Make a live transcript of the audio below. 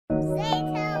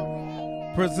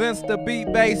presents the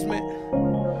Beat Basement,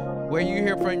 where you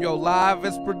hear from your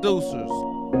livest producers,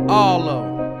 all of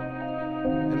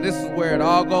them. And this is where it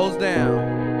all goes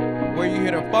down, where you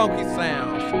hear the funky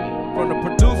sounds, from the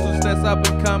producers that's up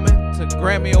and coming to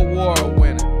Grammy Award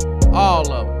winning,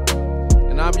 all of them.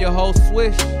 And I'm your host,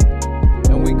 Swish,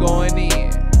 and we going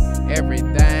in.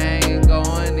 Everything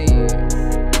going in.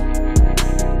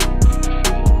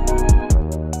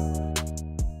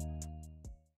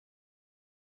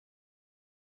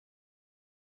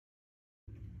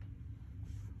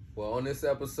 Well, on this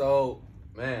episode,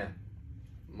 man,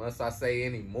 must I say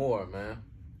any more, man?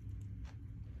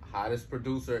 Hottest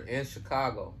producer in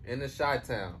Chicago, in the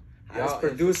Chi-Town. Hottest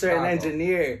producer and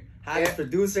engineer. Hottest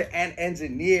producer and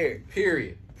engineer.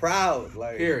 Period. Proud,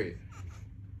 like. Period.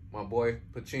 My boy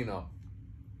Pacino.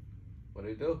 What do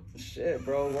you do? Shit,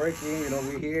 bro, working. You know,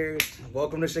 we here.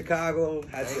 Welcome to Chicago.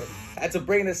 Had to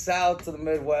bring the South to the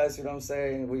Midwest. You know what I'm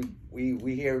saying?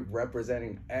 We here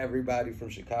representing everybody from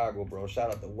Chicago, bro.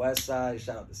 Shout out the West Side.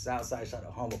 Shout out the South Side. Shout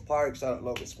out Humboldt Park. Shout out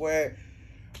Logan Square.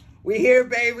 We here,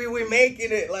 baby. We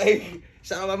making it. Like,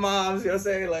 shout out my moms. You know what I'm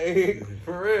saying? Like,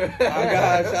 for real. Oh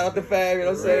God. Shout out the fam. You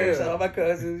know what I'm saying? Shout out my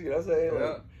cousins. You know what I'm saying? Yeah.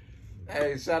 Like,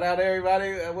 hey, shout out to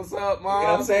everybody. What's up, mom? You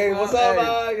know what I'm saying? What's up,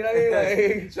 mom? You know what I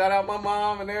mean? Like, shout out my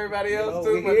mom and everybody else,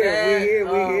 you know, too. My dad, we here,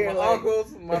 my like,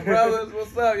 uncles, my brothers.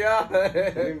 What's up, y'all?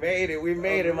 We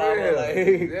made it, mama. Like,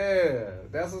 yeah,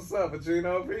 that's what's up, but you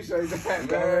know, appreciate that, man.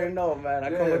 You already know, man. I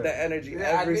come with that energy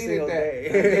every single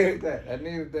day. I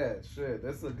needed that. Shit,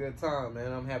 this is a good time,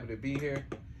 man. I'm happy to be here.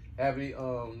 Happy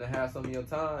to have some of your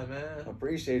time, man.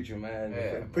 Appreciate you, man.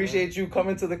 Yeah, appreciate you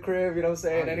coming to the crib. You know what I'm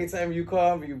saying? Anytime you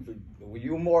come,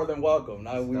 you more than welcome.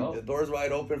 Now the door's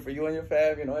wide open for you and your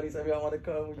fam. You know, anytime y'all want to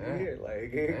come, we'll be here.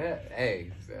 Like,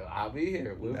 hey, I'll be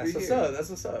here. That's what's up. That's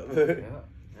what's up.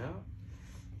 Yeah.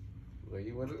 Where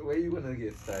you wanna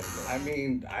get started? I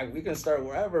mean, we can start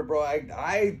wherever, bro.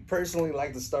 I personally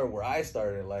like to start where I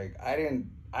started. Like, I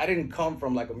didn't come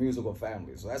from like a musical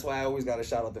family, so that's why I always gotta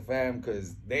shout out the fam,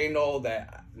 because they know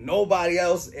that nobody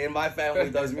else in my family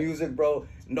does music, bro.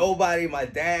 Nobody, my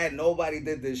dad, nobody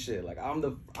did this shit. Like, I'm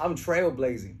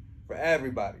trailblazing for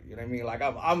everybody. You know what I mean? Like,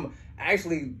 I'm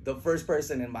actually the first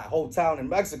person in my whole town in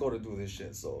Mexico to do this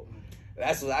shit. So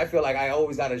that's what I feel like. I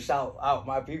always gotta shout out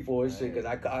my people and shit, because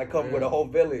I come with a whole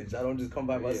village. I don't just come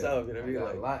by myself. You know what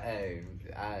I mean? Like, hey,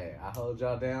 I hold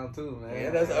y'all down too,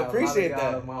 man. Yeah, I appreciate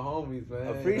that. My homies, man.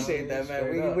 Appreciate that,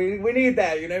 man. Man. We need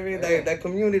that. You know what I mean? That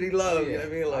community love. You know what I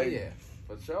mean? Like, yeah,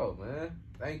 for sure, man.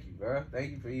 Thank you, bro.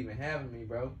 Thank you for even having me,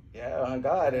 bro. Yeah, on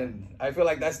God. And I feel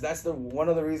like that's one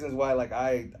of the reasons why, like,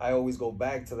 I always go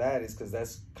back to that, is because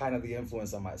that's kind of the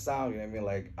influence on my sound. You know what I mean?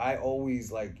 Like, I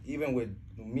always, like, even with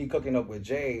me cooking up with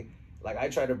Jay, like, I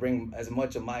try to bring as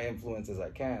much of my influence as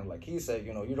I can. Like he said,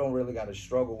 you know, you don't really got to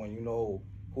struggle when you know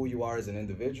who you are as an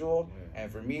individual. Yeah.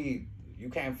 And for me, you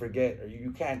can't forget, or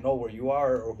you can't know where you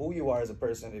are or who you are as a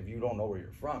person if you don't know where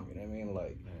you're from. You know what I mean?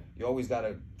 Like, you always got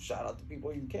to shout out the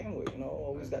people you came with, you know?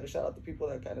 Always got to shout out the people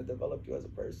that kind of developed you as a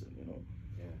person, you know?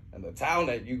 Yeah. And the town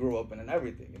that you grew up in and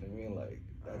everything, you know what I mean? Like,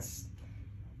 that's,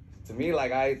 to me,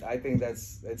 like, I think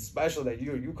it's special that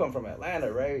you come from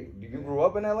Atlanta, right? You grew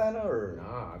up in Atlanta, or?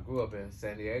 Nah, I grew up in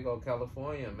San Diego,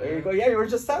 California, man. There you go. Yeah, you were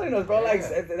just telling us, bro. Yeah.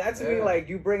 Like, that to me, like,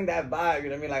 you bring that vibe, you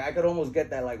know what I mean? Like, I could almost get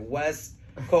that, like, West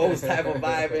Coast type of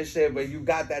vibe and shit, but you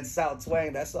got that South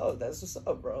twang. That's what's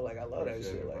up, bro. Like, I love that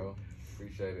shit. Like, bro.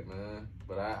 Appreciate it, man.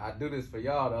 But I do this for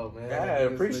y'all, though, man. Yeah, I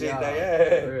appreciate that,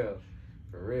 yeah.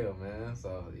 For real, man.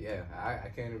 So, yeah, I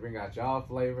came to bring out y'all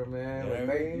flavor, man. You know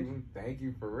what I mean? Thank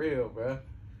you for real, bro.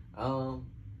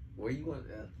 Where you want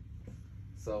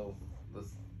so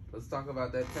let's talk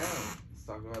about that town. Let's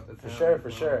talk about that town. For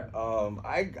sure.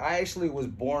 I actually was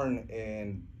born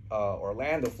in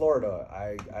Orlando, Florida.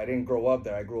 I didn't grow up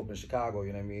there. I grew up in Chicago,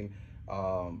 you know what I mean?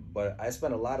 But I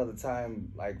spent a lot of the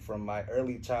time, like, from my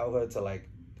early childhood to, like,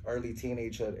 early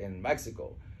teenagehood in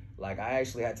Mexico. Like, I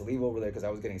actually had to leave over there because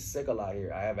I was getting sick a lot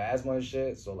here. I have asthma and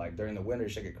shit, so, like, during the winter,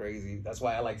 shit get crazy. That's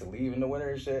why I like to leave in the winter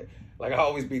and shit. Like, I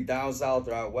always be down south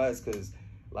or out west because,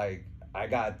 like, I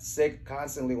got sick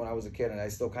constantly when I was a kid, and I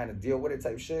still kind of deal with it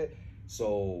type shit.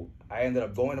 So I ended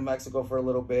up going to Mexico for a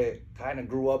little bit, kind of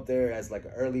grew up there as, like,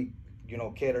 an early, you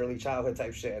know, kid, early childhood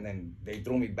type shit, and then they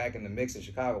threw me back in the mix in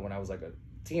Chicago when I was, like, a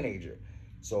teenager.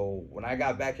 So when I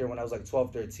got back here when I was, like,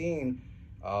 12, 13,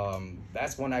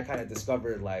 that's when I kind of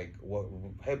discovered, like, what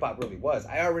hip-hop really was.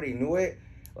 I already knew it,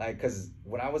 like, because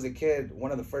when I was a kid,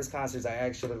 one of the first concerts I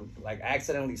actually, like,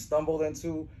 accidentally stumbled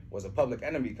into was a Public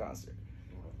Enemy concert.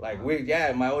 Like,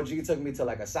 my OG took me to,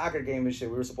 like, a soccer game and shit.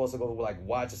 We were supposed to go, like,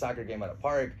 watch a soccer game at a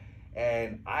park,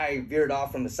 And I veered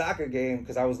off from the soccer game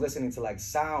because I was listening to like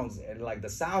sounds, and like the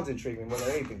sounds intrigued me more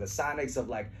than anything. The sonics of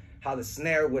like how the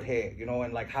snare would hit, you know,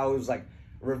 and like how it was like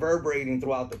reverberating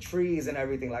throughout the trees and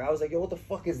everything. Like I was like, yo, what the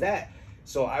fuck is that?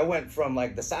 So I went from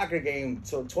like the soccer game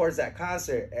towards that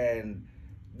concert, and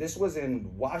this was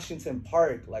in Washington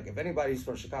Park. Like if anybody's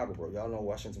from Chicago, bro, y'all know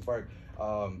Washington Park.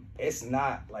 It's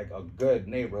not like a good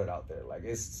neighborhood out there. Like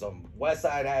it's some West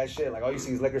Side ass shit. Like all you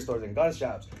see is liquor stores and gun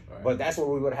shops. Right. But that's where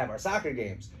we would have our soccer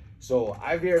games. So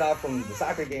I veered off from the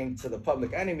soccer game to the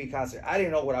Public Enemy concert. I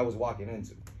didn't know what I was walking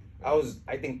into. I was,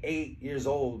 I think, 8 years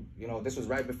old. You know, this was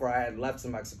right before I had left to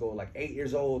Mexico, like 8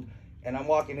 years old. And I'm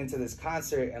walking into this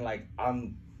concert, and like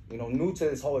I'm, you know, new to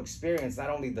this whole experience.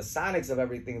 Not only the sonics of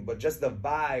everything, but just the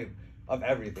vibe of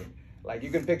everything. Like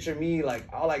you can picture me, like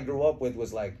all I grew up with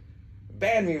was like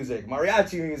band music,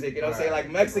 mariachi music, you know what I'm saying? Like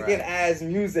Mexican ass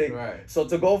music. Right. So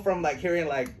to go from like hearing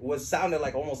like what sounded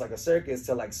like almost like a circus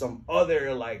to like some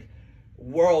other like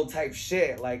world type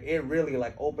shit, like it really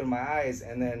like opened my eyes.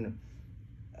 And then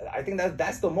I think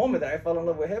that's the moment that I fell in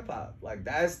love with hip hop. Like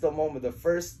that's the moment, the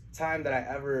first time that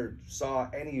I ever saw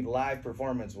any live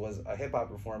performance was a hip hop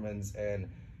performance, and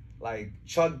like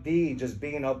Chuck D just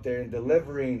being up there and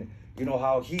delivering, you know,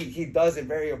 how he does it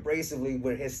very abrasively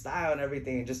with his style and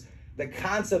everything, and just the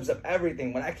concepts of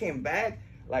everything. When I came back,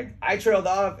 like I trailed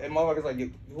off, and motherfuckers like,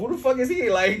 who the fuck is he?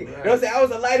 Like, you know what I'm saying? I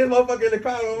was the lightest motherfucker in the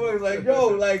crowd. I was like, yo,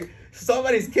 like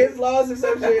somebody's kids lost or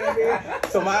some shit, you know what I mean?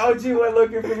 So my OG went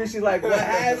looking for me. She's like, what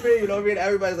happened? You know what I mean?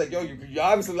 Everybody's like, yo, you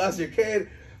obviously lost your kid.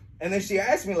 And then she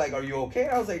asked me, like, are you okay?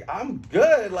 I was like, I'm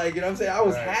good. Like, you know what I'm saying? I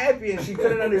was happy, and she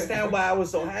couldn't understand why I was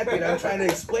so happy. And I'm trying to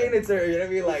explain it to her, you know what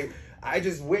I mean? Like, I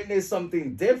just witnessed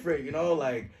something different, you know?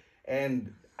 Like,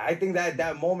 and I think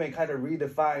that moment kind of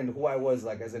redefined who I was,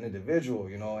 like, as an individual,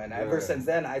 you know? And ever since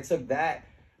then, I took that,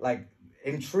 like,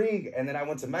 intrigue, and then I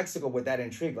went to Mexico with that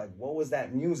intrigue. Like, what was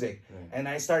that music? And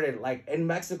I started, like, in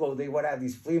Mexico, they would have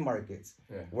these flea markets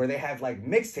where they have, like,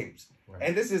 mixtapes.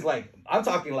 And this is, like, I'm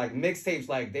talking, like, mixtapes.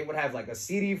 Like, they would have, like, a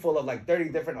CD full of, like, 30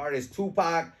 different artists.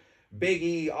 Tupac,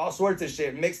 Biggie, all sorts of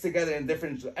shit mixed together in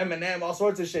different, Eminem, all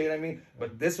sorts of shit, you know what I mean?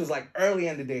 But this was, like, early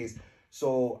in the days.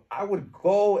 So I would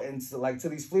go into, like, to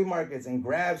these flea markets and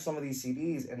grab some of these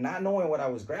CDs and not knowing what I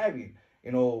was grabbing,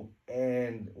 you know.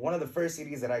 And one of the first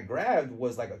CDs that I grabbed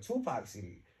was, like, a Tupac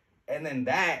CD. And then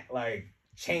that, like,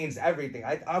 changed everything.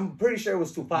 I'm pretty sure it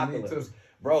was Tupacalypse.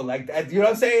 Bro, like, that, you know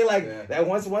what I'm saying? Like, that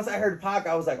once I heard Pac,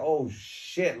 I was like, oh,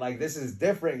 shit, like, this is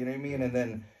different, you know what I mean? And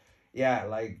then, yeah,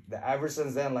 like, ever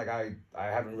since then, like, I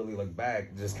haven't really looked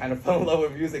back. Just kind of fell in love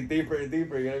with music deeper and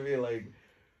deeper, you know what I mean? Like,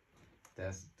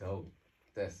 that's dope.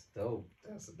 That's dope.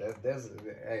 That's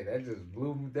hey, that just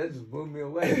blew me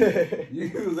away.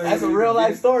 That's a real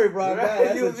life story, bro.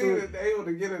 Right? You was even able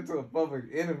to get into a Public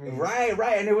Enemy.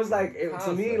 Right. And it was like,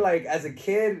 to me, like, as a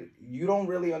kid, you don't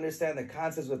really understand the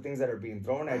concepts of things that are being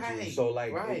thrown at you. So,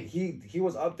 like, he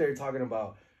was up there talking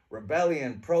about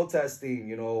rebellion, protesting,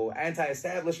 you know,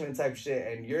 anti-establishment type shit,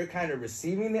 and you're kind of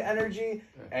receiving the energy,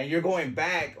 and you're going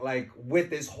back, like, with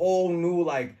this whole new,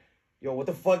 like, yo, what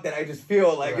the fuck did I just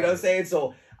feel? Like, you know what I'm saying?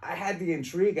 So I had the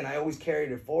intrigue, and I always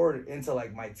carried it forward into,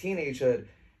 like, my teenagehood,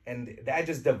 and that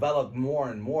just developed more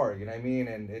and more, you know what I mean?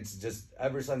 And it's just,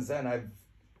 ever since then,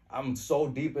 I'm so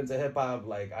deep into hip-hop,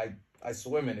 like, I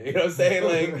swim in it, you know what I'm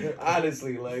saying? Like,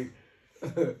 honestly, like.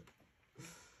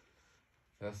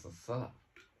 That's what's up.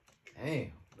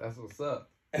 Damn, that's what's up.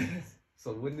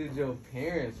 So when did your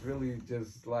parents really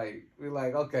just like be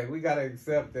like, okay, we gotta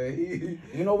accept that he?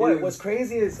 You know what? What's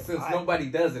crazy is since nobody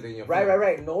does it in your family.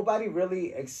 Right. Nobody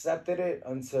really accepted it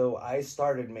until I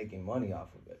started making money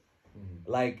off of it.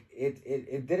 Mm-hmm. Like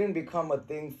it didn't become a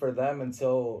thing for them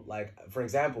until, like, for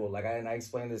example, like I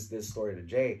explained this story to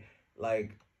Jay.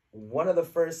 Like, one of the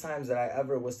first times that I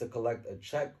ever was to collect a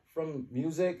check from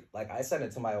music, like, I sent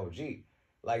it to my OG.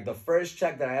 Like, the first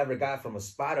check that I ever got from a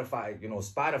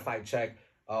Spotify check,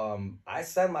 I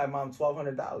sent my mom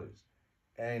 $1,200.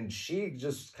 And she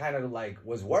just kind of, like,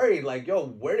 was worried, like, yo,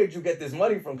 where did you get this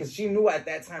money from? Because she knew at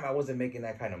that time I wasn't making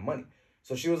that kind of money.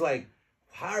 So she was like,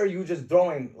 how are you just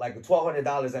throwing, like,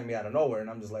 $1,200 at me out of nowhere? And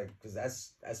I'm just like, because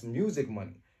that's music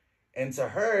money. And to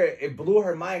her, it blew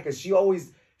her mind, because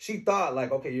she thought,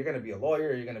 like, okay, you're going to be a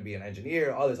lawyer, you're going to be an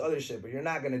engineer, all this other shit, but you're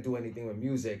not going to do anything with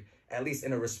music, at least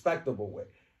in a respectable way.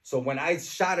 So when I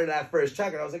shot her that first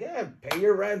check, and I was like, yeah, pay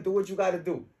your rent, do what you got to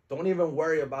do. Don't even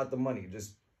worry about the money.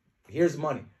 Just, here's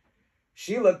money.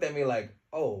 She looked at me like,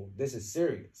 oh, this is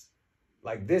serious.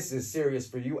 Like, this is serious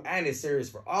for you, and it's serious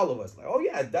for all of us. Like, oh,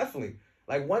 yeah, definitely.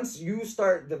 Like, once you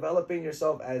start developing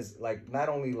yourself as, like, not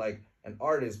only, like, an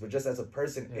artist, but just as a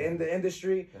person in the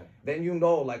industry, then you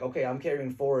know, like, okay, I'm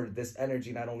carrying forward this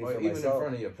energy not only for even myself, in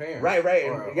front of your parents, right.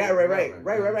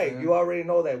 right. You already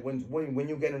know that when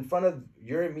you get in front of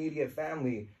your immediate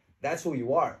family, that's who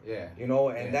you are. Yeah. You know,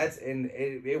 and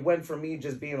it went from me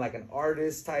just being like an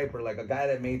artist type or like a guy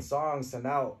that made songs to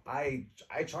now I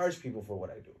charge people for what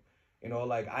I do. You know,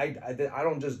 like I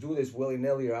don't just do this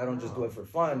willy-nilly, or I don't just do it for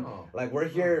fun. Like we're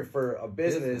here for a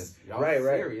business. Right,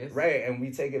 serious. Right. And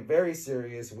we take it very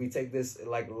serious. We take this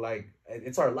like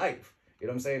it's our life. You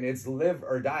know what I'm saying? It's live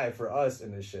or die for us in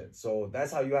this shit. So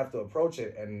that's how you have to approach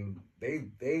it. And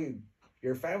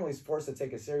your family's forced to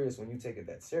take it serious when you take it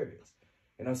that serious.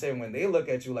 You know what I'm saying? When they look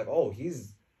at you like, oh,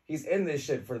 he's in this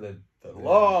shit for the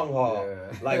long haul,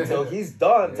 like till he's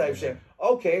done type shit.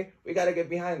 Okay, we got to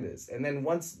get behind this. And then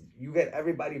once you get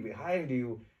everybody behind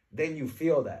you, then you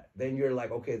feel that. Then you're like,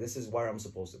 okay, this is where I'm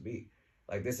supposed to be.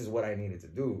 Like, this is what I needed to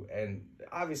do. And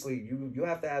obviously, you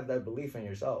have to have that belief in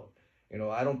yourself. You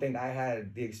know, I don't think I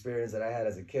had the experience that I had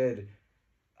as a kid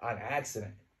on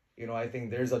accident. You know, I think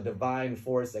there's a divine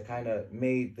force that kind of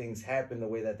made things happen the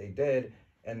way that they did.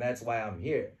 And that's why I'm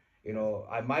here. You know,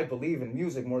 I might believe in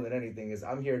music more than anything is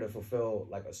I'm here to fulfill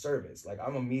like a service. Like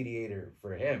I'm a mediator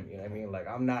for him. You know what I mean? Like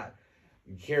I'm not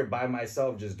here by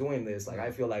myself just doing this. Like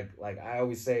I feel like I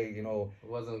always say, you know, it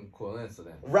wasn't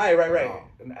coincidence. Right.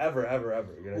 And ever.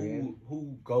 You know what I mean?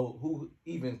 Who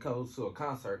even goes to a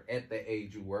concert at the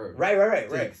age you were? Right.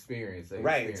 To experience.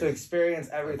 To experience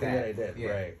everything that I did. Yeah.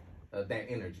 Right. That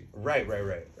energy. Right. You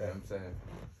know what I'm saying?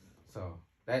 So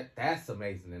that's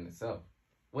amazing in itself.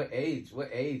 What age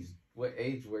were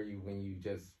you when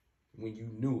you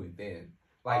knew it then?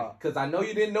 Like, cause I know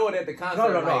you didn't know it at the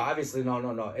concert. No. Obviously,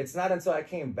 no. It's not until I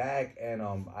came back and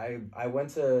I went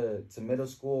to middle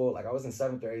school. Like I was in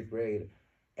 7th or 8th grade,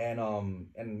 and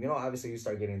you know, obviously you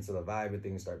start getting into the vibe of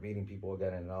things, start meeting people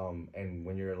again, and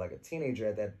when you're like a teenager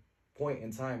at that point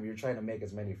in time, you're trying to make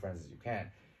as many friends as you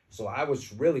can. So I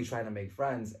was really trying to make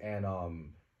friends, and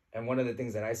one of the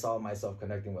things that I saw myself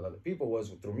connecting with other people was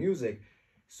through music.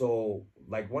 So,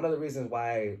 like, one of the reasons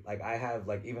why, like, I have,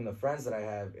 like, even the friends that I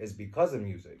have is because of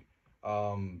music.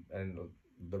 And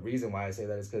the reason why I say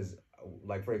that is because,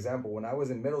 like, for example, when I was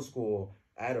in middle school,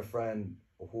 I had a friend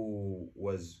who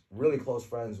was really close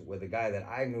friends with a guy that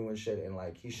I knew and shit, and,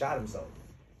 like, he shot himself.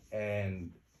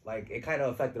 And, like, it kind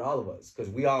of affected all of us because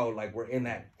we all, like, were in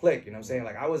that clique, you know what I'm saying?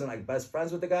 Like, I wasn't, like, best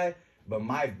friends with the guy, but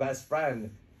my best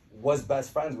friend was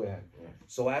best friends with him.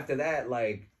 So after that,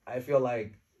 like, I feel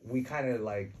like we kind of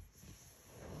like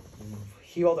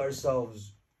healed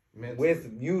ourselves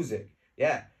with music.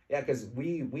 Yeah, because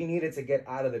we needed to get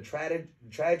out of the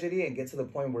tragedy and get to the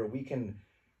point where we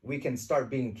can start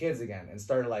being kids again and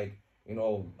start, like, you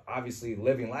know, obviously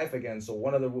living life again. So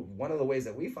one of the ways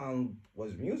that we found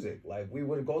was music. Like we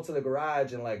would go to the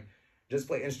garage and like just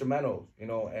play instrumentals, you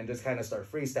know, and just kind of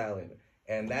start freestyling.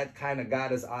 And that kind of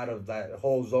got us out of that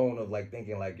whole zone of like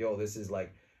thinking like, yo, this is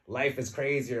like life is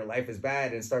crazy or life is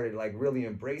bad, and started like really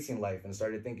embracing life and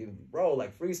started thinking, bro,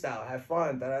 like freestyle, have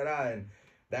fun, and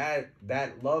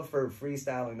that love for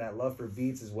freestyling, that love for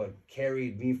beats is what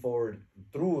carried me forward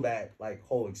through that like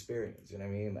whole experience. You know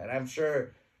what I mean? And I'm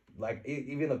sure like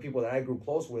even the people that I grew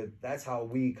close with, that's how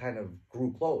we kind of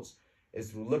grew close,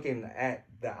 is through looking at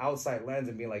the outside lens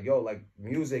and being like, yo, like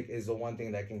music is the one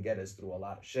thing that can get us through a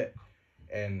lot of shit.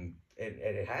 And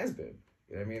it has been.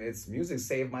 You know what I mean? It's music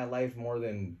saved my life more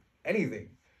than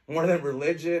anything. More than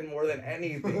religion, more than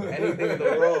anything in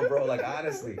the world, bro. Like,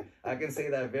 honestly, I can say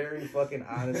that very fucking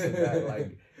honestly, God.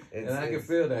 Like, and I can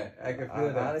feel that. I can feel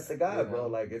that. Honest to God, bro.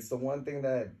 Like, it's the one thing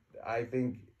that I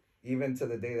think, even to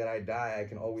the day that I die, I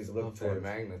can always look towards. That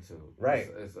magnitude. Right.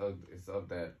 It's of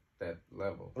that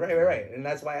level. Right. And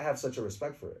that's why I have such a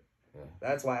respect for it. Yeah.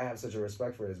 That's why I have such a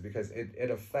respect for it, is because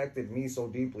it affected me so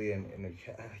deeply and it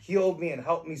healed me and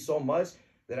helped me so much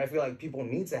that I feel like people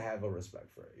need to have a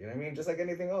respect for it. You know what I mean? Just like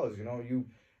anything else, you know,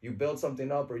 you build something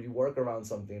up or you work around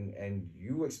something and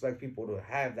you expect people to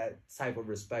have that type of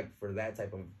respect for that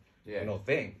type of, you know,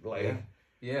 thing. Like,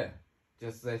 yeah.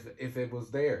 Just if it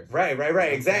was theirs. Right.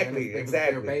 Exactly.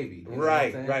 Their baby.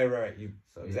 Right.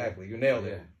 Exactly. You nailed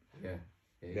it.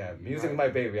 Yeah, music's my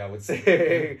baby, I would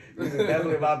say. Music's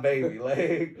definitely my baby.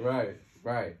 Like,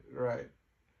 right.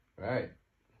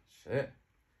 Shit.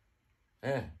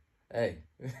 Yeah. Hey.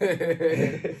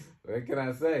 What can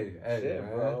I say? Hey, shit,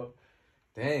 man. bro.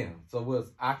 Damn. So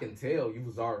I can tell you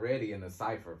was already in the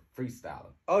cypher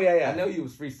freestyling. Oh yeah. I know you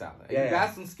was freestyling. Yeah, you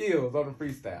got some skills on the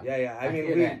freestyle. Yeah. I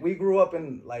mean, we grew up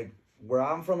in, like, where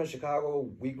I'm from in Chicago,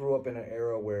 we grew up in an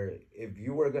era where if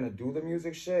you were going to do the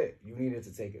music shit, you needed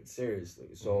to take it seriously.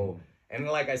 So And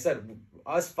like I said,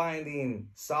 us finding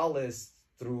solace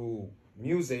through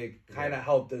music kind of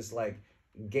helped us like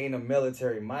gain a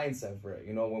military mindset for it.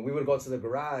 You know, when we would go to the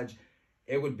garage,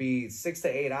 it would be 6 to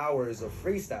 8 hours of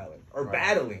freestyling or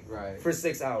battling for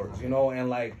 6 hours, you know, and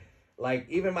like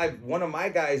even one of my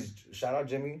guys, shout out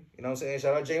Jimmy, you know what I'm saying?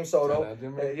 Shout out James Soto, you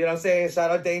know what I'm saying?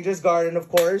 Shout out Dangerous Garden, of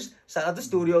course. Shout out the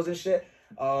studios and shit.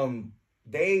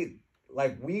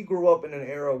 We grew up in an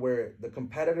era where the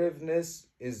competitiveness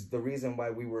is the reason why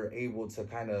we were able to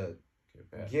kind of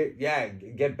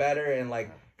get better and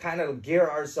like kind of gear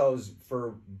ourselves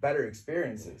for better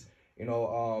experiences. You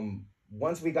know,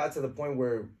 once we got to the point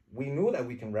where we knew that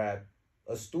we can rap,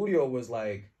 a studio was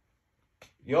like,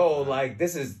 yo, like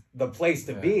this is the place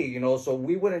to be, you know? So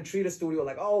we wouldn't treat a studio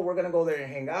like, oh, we're gonna go there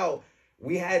and hang out.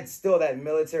 We had still that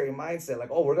military mindset, like,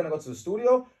 oh, we're gonna go to the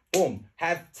studio, boom,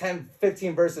 have 10,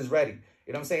 15 verses ready.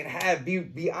 You know what I'm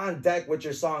saying? Be on deck with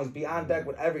your songs, be on deck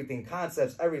with everything,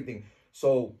 concepts, everything.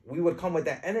 So we would come with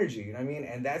that energy, you know what I mean?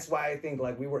 And that's why I think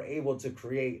like we were able to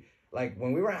create, like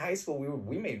when we were in high school,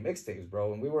 we made mixtapes,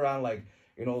 bro. And we were on like,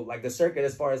 you know, like the circuit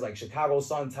as far as like Chicago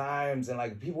Sun Times, and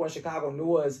like people in Chicago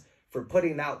knew us for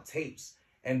putting out tapes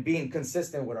and being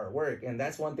consistent with our work. And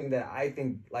that's one thing that I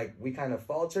think like we kind of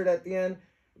faltered at the end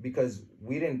because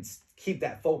we didn't keep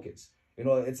that focus. You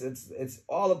know, it's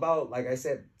all about, like I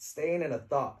said, staying in a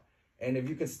thought. And if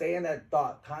you can stay in that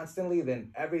thought constantly,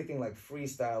 then everything like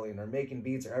freestyling or making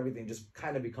beats or everything just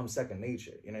kind of becomes second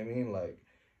nature. You know what I mean? Like,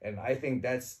 and I think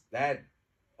that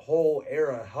whole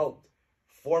era helped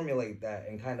formulate that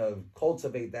and kind of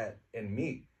cultivate that in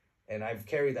me. And I've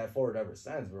carried that forward ever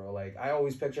since, bro. Like, I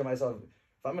always picture myself,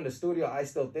 if I'm in the studio, I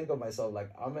still think of myself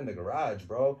like I'm in the garage,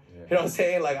 bro. Yeah. You know what I'm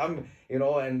saying? Like, I'm, you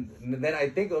know, and then I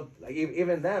think of, like,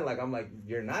 even then, like, I'm like,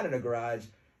 you're not in a garage,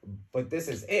 but this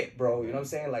is it, bro. You know what I'm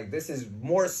saying? Like, this is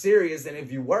more serious than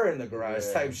if you were in the garage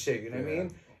type shit. You know what I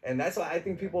mean? And that's why I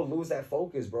think people lose that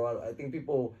focus, bro. I think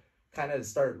people kind of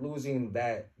start losing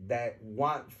that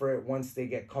want for it once they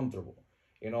get comfortable.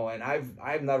 You know, and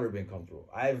I've never been comfortable.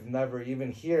 I've never,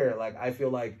 even here, like, I feel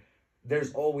like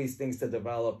there's always things to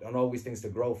develop and always things to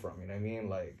grow from, you know what I mean?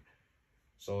 Like,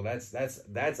 so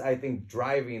that's I think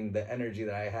driving the energy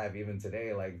that I have even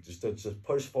today, like just to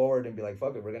push forward and be like,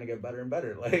 fuck it, we're gonna get better and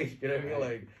better. Like, you know what I mean?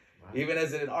 Like, even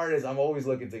as an artist, I'm always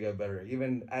looking to get better.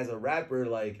 Even as a rapper,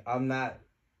 like, I'm not,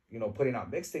 you know, putting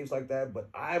out mixtapes like that, but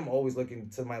I'm always looking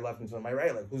to my left and to my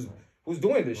right, like who's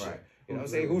doing this shit? You know what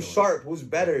I'm saying? Who's sharp? Who's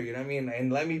better? You know what I mean?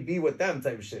 And let me be with them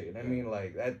type of shit. You know what I mean?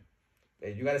 Like, that,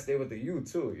 you got to stay with the you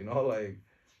too, you know? Like.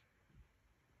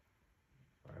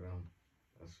 Right on.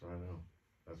 That's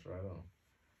right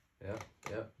on.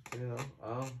 Yep. You know,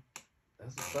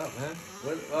 that's what's up, man.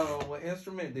 What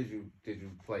instrument did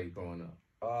you play growing up?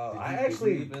 I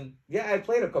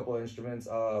played a couple of instruments.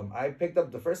 I picked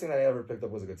up, the first thing that I ever picked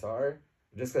up was a guitar.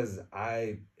 Just because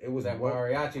it was that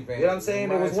mariachi band. You know what I'm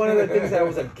saying? It was one of the things that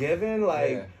was a given.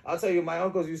 Like, I'll tell you, my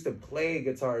uncles used to play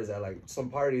guitars at like some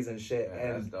parties and shit,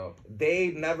 and they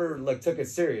never like took it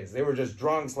serious. They were just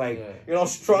drunks, like, you know,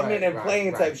 strumming and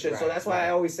playing type shit. So that's why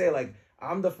I always say, like,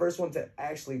 I'm the first one to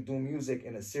actually do music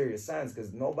in a serious sense,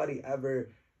 because nobody ever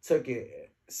took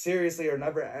it seriously or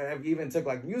never even took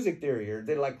like music theory or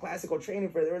did like classical training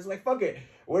for it. It was like, fuck it,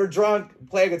 we're drunk,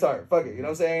 play guitar, fuck it, you know what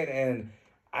I'm saying? And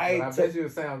I bet you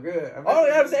would sound good. Oh,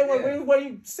 yeah, I'm saying, when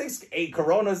you 6, 8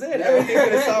 Coronas in, everything's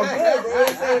gonna sound good, bro.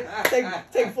 Saying,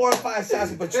 take 4 or 5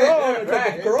 shots of Patron and a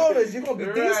couple Coronas, you're gonna be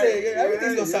decent.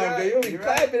 Everything's gonna sound good. You'll be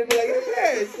clapping and be like,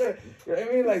 yeah, sure. You know what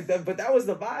I mean? Like, but that was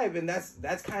the vibe, and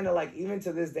that's kind of like, even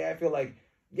to this day, I feel like,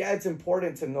 yeah, it's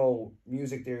important to know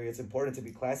music theory. It's important to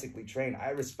be classically trained.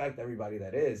 I respect everybody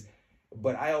that is,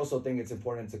 but I also think it's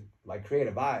important to like create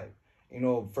a vibe. You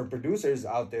know, for producers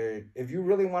out there, if you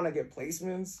really want to get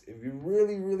placements, if you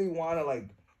really, really want to like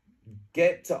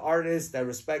get to artists that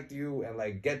respect you and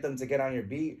like get them to get on your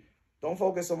beat, don't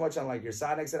focus so much on like your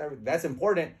sonics and everything. That's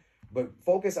important, but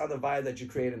focus on the vibe that you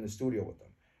create in the studio with them.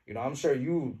 You know, I'm sure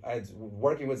you, as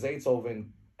working with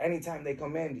Zaytoven, anytime they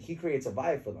come in, he creates a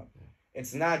vibe for them.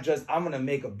 It's not just, I'm going to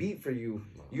make a beat for you.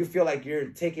 You feel like you're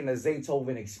taking a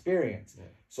Zaytoven experience.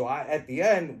 So at the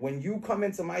end, when you come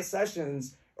into my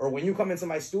sessions, or when you come into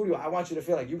my studio, I want you to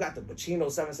feel like you got the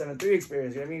Pacino773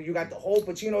 experience. You know what I mean? You got the whole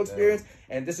Pacino experience,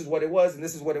 and this is what it was, and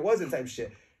this is what it wasn't type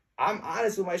shit. I'm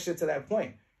honest with my shit to that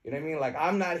point. You know what I mean? Like,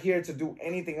 I'm not here to do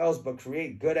anything else but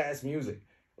create good-ass music.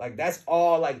 Like, that's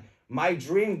all. Like, my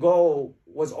dream goal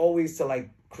was always to, like,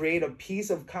 create a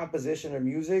piece of composition or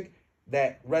music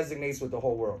that resonates with the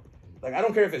whole world. Like, I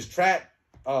don't care if it's trap,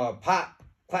 pop,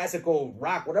 classical,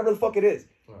 rock, whatever the fuck it is.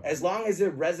 As long as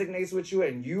it resonates with you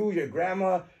and you, your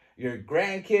grandma, your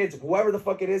grandkids, whoever the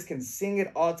fuck it is, can sing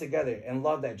it all together and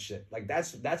love that shit. Like,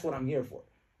 that's what I'm here for.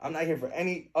 I'm not here for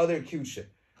any other cute shit.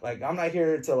 Like, I'm not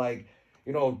here to, like,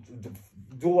 you know,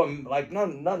 do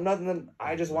nothing.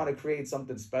 I just want to create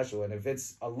something special. And if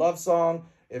it's a love song,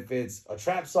 if it's a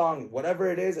trap song, whatever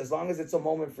it is, as long as it's a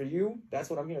moment for you, that's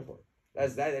what I'm here for.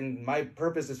 That's that, and my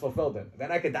purpose is fulfilled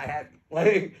then I could die happy.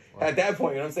 Like, at that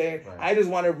point, you know what I'm saying? Right. I just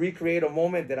want to recreate a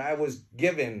moment that I was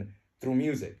given through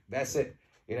music. That's it.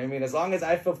 You know what I mean? As long as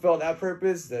I fulfill that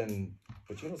purpose, then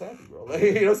Pacino's happy, bro. Like,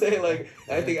 you know what I'm saying? Like,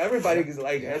 I think everybody is,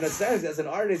 like, in a sense, as an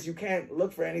artist, you can't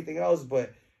look for anything else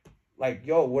but, like,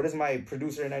 yo, what does my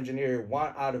producer and engineer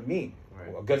want out of me?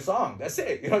 Right. Well, a good song. That's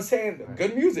it. You know what I'm saying? Right.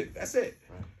 Good music. That's it.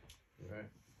 Right.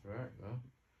 Well,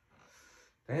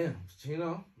 damn,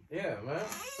 Pacino. Yeah, man.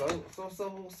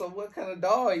 So what kind of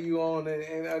dog are you on,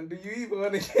 and do you even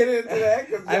want to get into that?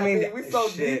 Because I mean, we're so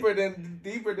deeper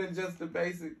than just the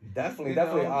basic. Definitely.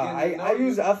 I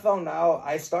use FL now.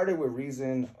 I started with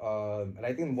Reason, and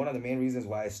I think one of the main reasons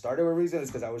why I started with Reason is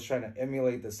because I was trying to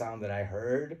emulate the sound that I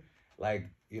heard. Like,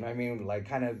 you know what I mean? Like,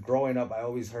 kind of growing up, I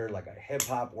always heard like a hip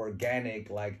hop, organic,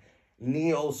 like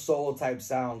neo soul type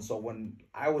sound. So when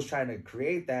I was trying to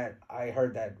create that, I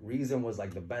heard that Reason was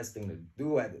like the best thing to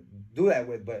do that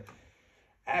with. But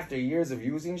after years of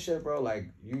using shit, bro, like,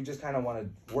 you just kind of want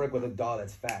to work with a DAW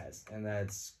that's fast and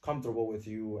that's comfortable with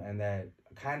you and that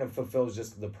kind of fulfills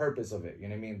just the purpose of it. You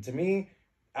know what I mean? To me,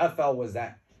 FL was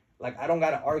that. Like, I don't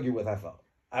got to argue with FL.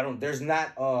 There's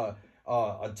not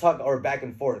a tug or back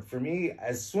and forth. For me,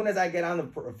 as soon as I get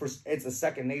on it's a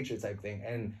second nature type thing.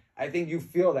 And I think you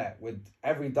feel that with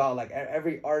every DAW. Like,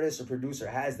 every artist or producer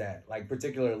has that, like,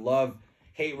 particular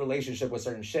love-hate relationship with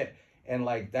certain shit. And,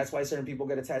 like, that's why certain people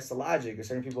get attached to Logic or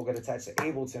certain people get attached to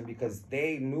Ableton, because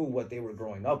they knew what they were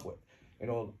growing up with. You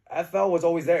know, FL was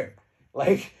always there.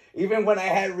 Like, even when I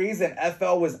had Reason,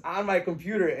 FL was on my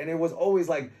computer, and it was always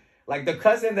like the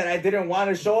cousin that I didn't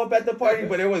want to show up at the party,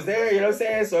 but it was there, you know what I'm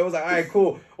saying? So it was like, all right,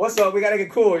 cool. What's up? We got to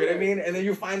get cool, you know what I mean? And then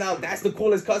you find out that's the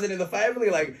coolest cousin in the family,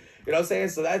 like, you know what I'm saying?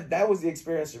 So that was the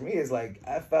experience for me, is like,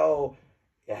 FL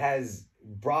has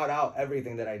brought out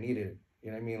everything that I needed, you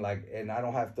know what I mean? Like, and I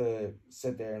don't have to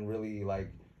sit there and really,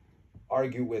 like,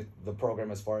 argue with the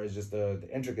program as far as just the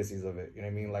intricacies of it, you know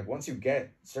what I mean? Like, once you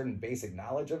get certain basic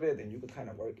knowledge of it, then you can kind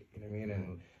of work it, you know what I mean?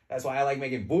 And that's why I like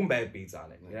making boom bap beats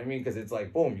on it. You know what I mean? Because it's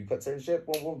like, boom, you cut certain shit,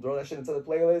 boom, boom, throw that shit into the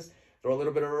playlist, throw a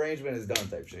little bit of arrangement, it's done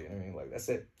type shit. You know what I mean? Like, that's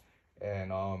it.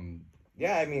 And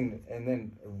yeah, I mean, and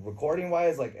then recording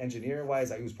wise, like engineering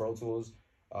wise, I use Pro Tools.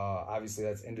 Obviously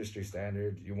that's industry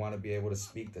standard. You want to be able to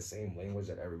speak the same language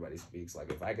that everybody speaks. Like,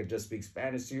 if I could just speak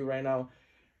Spanish to you right now,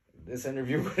 this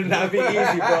interview would not be easy, bro.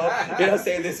 You know what I'm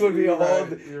saying? This would be a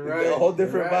whole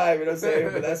different vibe, you know what I'm saying?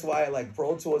 But that's why, like,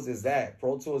 Pro Tools is that.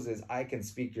 Pro Tools is, I can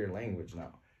speak your language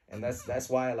now. And that's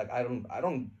why, like, I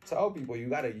don't tell people you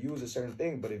got to use a certain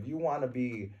thing, but if you want to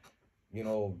be, you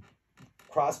know,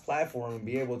 cross-platform and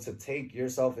be able to take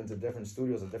yourself into different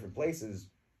studios and different places,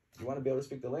 you want to be able to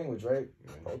speak the language, right?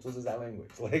 Yeah. Pro Tools is that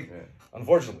language, like,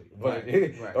 unfortunately, but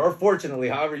or fortunately,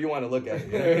 however you want to look at it.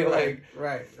 You know what I mean? Like,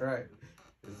 right.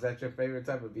 Is that your favorite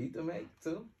type of beat to make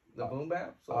too? The boom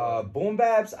baps? Boom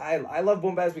baps, I love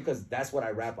boom baps because that's what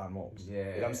I rap on most. Yeah. You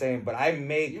know what I'm saying? But I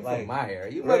make, you like, from my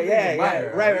era. You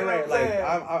right, right. Like,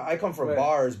 I come from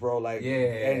bars, bro. Like,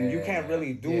 and you can't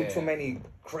really do too many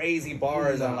crazy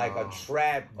bars on like a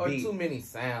trap beat. Or too many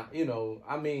sound. You know,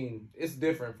 I mean, it's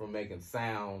different from making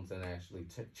sounds and actually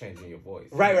changing your voice.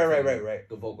 Right.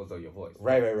 The vocals of your voice.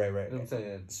 Right. You know what I'm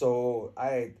saying? So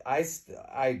I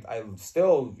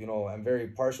still, you know, I'm very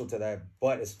partial to that.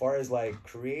 But as far as like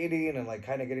creating and like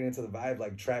kind of getting into the vibe,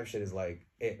 like trap shit is like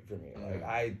it for me.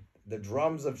 Like the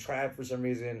drums of trap for some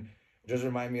reason just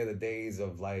remind me of the days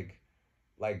of like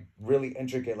really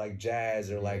intricate like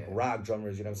jazz or like rock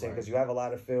drummers, you know what I'm saying? Because you have a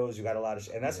lot of fills, you got a lot of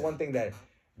and that's one thing that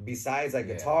besides like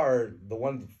guitar,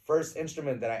 the first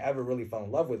instrument that I ever really fell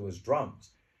in love with was drums.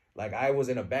 Like, I was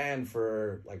in a band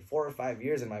for like 4 or 5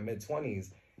 years in my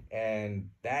mid-20s, and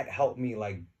that helped me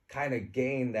like kind of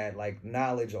gain that like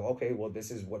knowledge of, okay, well,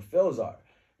 this is what fills are.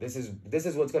 This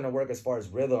is what's gonna work as far as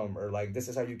rhythm, or like this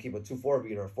is how you keep a 2/4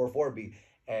 beat or a 4/4 beat.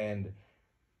 And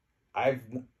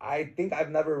I think I've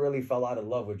never really fell out of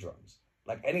love with drums.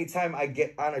 Like, anytime I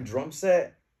get on a drum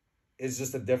set, it's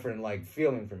just a different like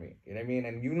feeling for me. You know what I mean?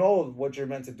 And you know what you're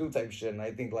meant to do type shit. And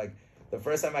I think like the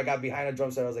first time I got behind a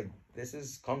drum set, I was like, this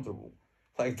is comfortable.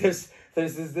 Like, this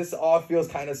all feels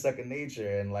kind of second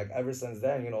nature. And like ever since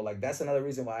then, you know, like that's another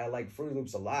reason why I like Fruity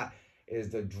Loops a lot,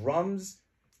 is the drums,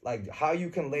 like how you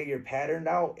can lay your pattern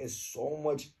out is so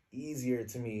much easier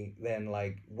to me than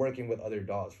like working with other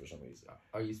dogs for some reason.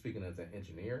 Are you speaking as an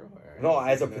engineer or no,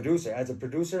 as a producer? As a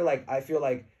producer, like I feel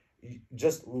like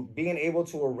just being able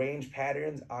to arrange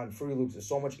patterns on Fruity Loops is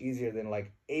so much easier than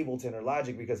like Ableton or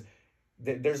Logic, because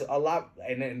there's a lot,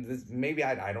 and then maybe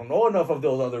I don't know enough of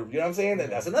those other, you know what I'm saying?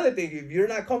 That's another thing. If you're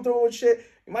not comfortable with shit,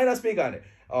 you might not speak on it.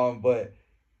 But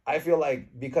I feel like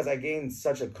because I gained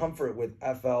such a comfort with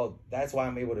FL, that's why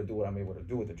I'm able to do what I'm able to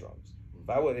do with the drums.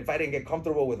 If I didn't get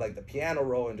comfortable with like the piano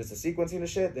roll and just the sequencing of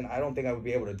shit, then I don't think I would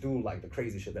be able to do like the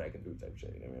crazy shit that I can do type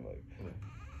shit. You know what I mean? Like,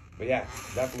 but yeah,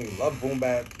 definitely love boom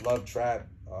bap, love trap,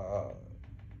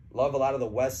 love a lot of the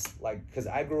West, like, cause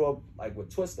I grew up like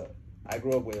with Twista. I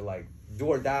grew up with like Do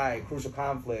or Die, Crucial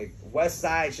Conflict, West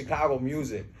Side Chicago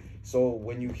music. So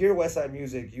when you hear West Side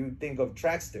music, you think of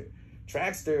Traxster.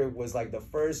 Traxster was like the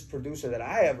first producer that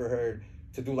I ever heard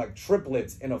to do like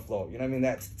triplets in a flow. You know what I mean?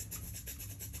 That,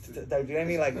 you know what I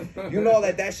mean? Like, you know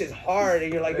that shit's hard,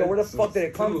 and you're like, yo, where the fuck did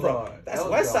it come from? That's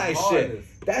West Side shit.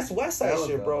 That's West Side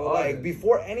shit, bro. Like,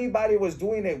 before anybody was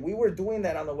doing it, we were doing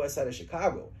that on the West Side of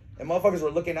Chicago. And motherfuckers were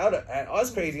looking out at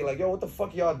us crazy, like, yo, what the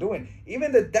fuck y'all doing?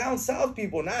 Even the down south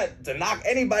people, not to knock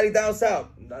anybody down south.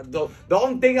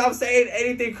 Don't think I'm saying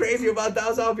anything crazy about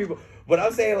down south people. But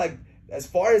I'm saying, like, as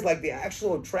far as, like, the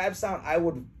actual trap sound, I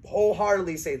would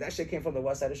wholeheartedly say that shit came from the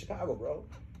West Side of Chicago, bro.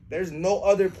 There's no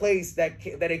other place that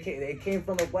it came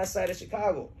from the West Side of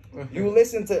Chicago. You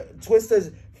listen to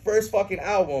Twista's first fucking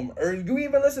album, or you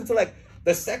even listen to, like,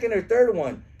 the second or third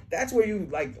one. That's where you,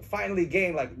 like, finally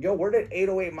gain, like, yo, where did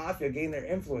 808 Mafia gain their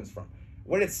influence from?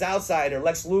 Where did Southside or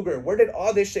Lex Luger, where did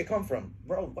all this shit come from?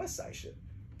 Bro, West Side shit.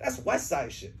 That's West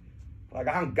Side shit. Like,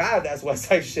 I'm God, that's West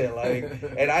Side shit. Like,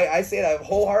 and I say that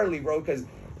wholeheartedly, bro, because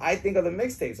I think of the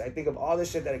mixtapes. I think of all the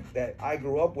shit that I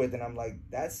grew up with, and I'm like,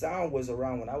 that sound was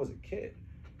around when I was a kid.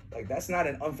 Like, that's not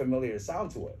an unfamiliar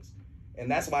sound to us.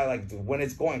 And that's why, like, when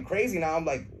it's going crazy now, I'm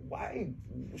like, why?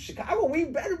 Chicago, we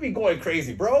better be going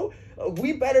crazy, bro.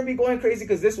 We better be going crazy,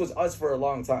 because this was us for a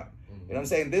long time. You know what I'm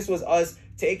saying? This was us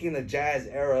taking the jazz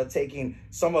era, taking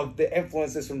some of the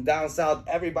influences from down south,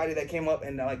 everybody that came up,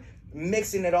 and, like,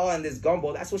 mixing it all in this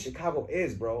gumbo. That's what Chicago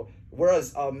is, bro. We're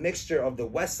a mixture of the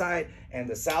West Side and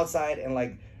the South Side, and,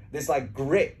 like, this, like,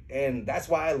 grit. And that's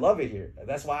why I love it here.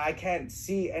 That's why I can't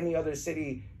see any other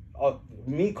city,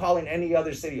 me calling any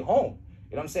other city home.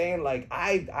 You know what I'm saying? Like,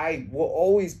 I will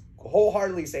always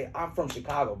wholeheartedly say I'm from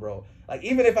Chicago, bro. Like,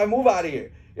 even if I move out of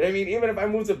here, you know what I mean? Even if I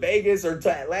move to Vegas or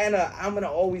to Atlanta, I'm going to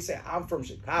always say I'm from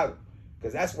Chicago.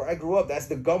 Because that's where I grew up. That's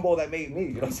the gumbo that made me.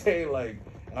 You know what I'm saying? Like,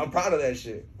 and I'm proud of that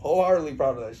shit. Wholeheartedly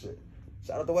proud of that shit.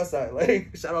 Shout out to West Side.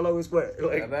 Like, shout out Logan Square.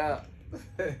 Like, shout out.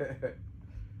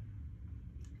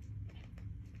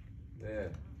 Yeah.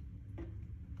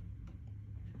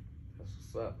 That's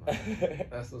what's up, man.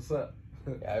 That's what's up.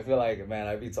 Yeah, I feel like, man,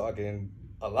 I be talking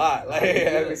a lot. Like,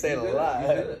 I be saying a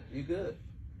lot. You good.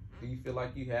 Do you feel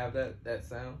like you have that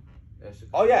sound?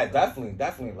 Oh, yeah,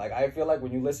 definitely. Like, I feel like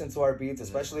when you listen to our beats,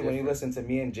 especially when you listen to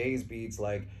me and Jay's beats,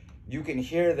 like, you can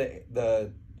hear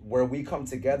the where we come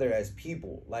together as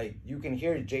people. Like, you can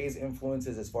hear Jay's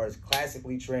influences as far as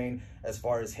classically trained, as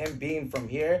far as him being from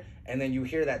here, and then you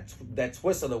hear that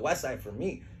twist of the West Side for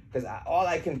me. Because all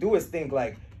I can do is think,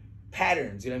 like,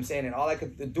 patterns, you know what I'm saying? And all I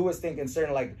could do is think in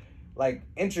certain, like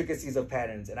intricacies of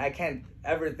patterns. And I can't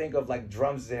ever think of, like,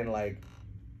 drums in, like,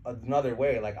 another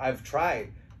way. Like, I've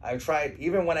tried.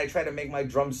 Even when I try to make my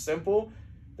drums simple,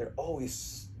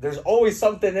 there's always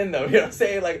something in them, you know what I'm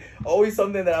saying? Like, always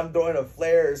something that I'm throwing a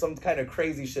flare or some kind of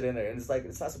crazy shit in there. And it's like,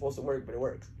 it's not supposed to work, but it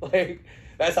works. Like,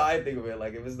 that's how I think of it.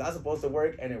 Like, if it's not supposed to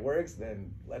work and it works,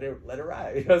 then let it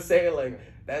ride. You know what I'm saying? Like,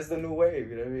 that's the new wave,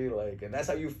 you know what I mean? Like, and that's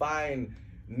how you find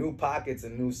new pockets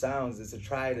and new sounds, is to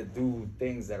try to do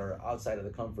things that are outside of the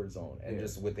comfort zone and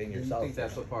just within yourself. You think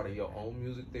that's a part of your own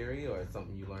music theory, or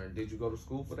something you learned? Did you go to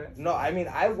school for that? No, I mean,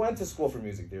 I went to school for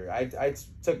music theory. I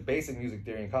took basic music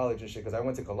theory in college and shit, because I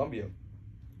went to Columbia.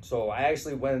 So I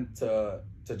actually went to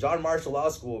John Marshall Law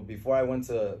School before I went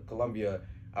to Columbia.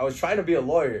 I was trying to be a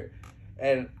lawyer,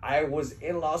 and I was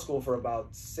in law school for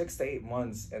about 6 to 8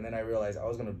 months, and then I realized I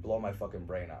was gonna blow my fucking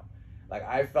brain out. Like,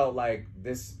 I felt like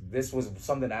this was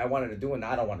something I wanted to do, and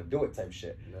I don't want to do it type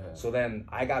shit. Yeah. So then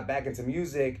I got back into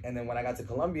music, and then when I got to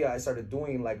Columbia, I started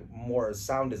doing, like, more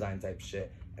sound design type shit.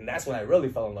 And that's when I really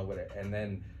fell in love with it. And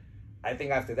then I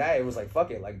think after that, it was like,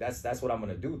 fuck it. Like, that's what I'm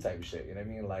going to do type shit. You know what I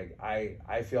mean? Like,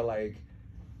 I feel like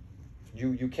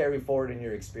you carry forward in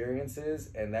your experiences,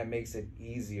 and that makes it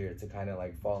easier to kind of,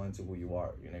 like, fall into who you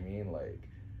are. You know what I mean? Like,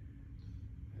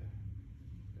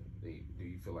 do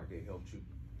you feel like it helped you?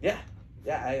 Yeah.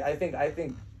 Yeah, I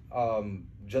think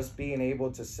just being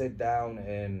able to sit down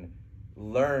and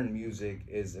learn music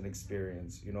is an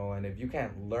experience, you know, and if you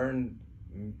can't learn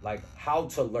like how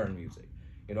to learn music,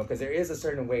 you know, because there is a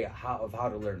certain way of how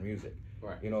to learn music.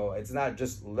 Right. You know, it's not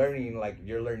just learning like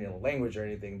you're learning a language or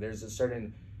anything. There's a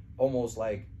certain almost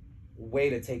like way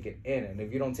to take it in, and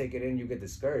if you don't take it in, you get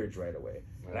discouraged right away.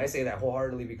 Right. And I say that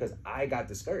wholeheartedly because I got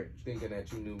discouraged. Thinking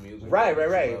that you knew music. Right.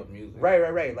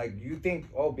 Right. Like you think,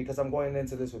 oh, because I'm going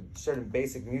into this with certain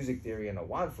basic music theory and a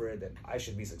want for it, that I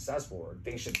should be successful or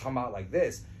things should come out like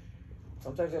this.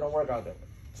 Sometimes it don't work out that way.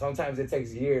 Sometimes it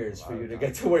takes years for you to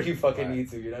get to where you fucking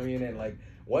need to, you know what I mean? And like,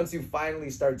 once you finally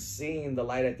start seeing the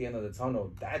light at the end of the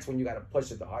tunnel, that's when you got to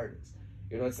push it the hardest.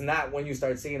 You know, it's not when you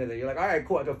start seeing it that you're like, all right,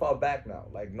 cool, I can fall back now.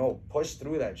 Like, no, push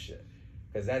through that shit.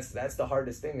 Because that's the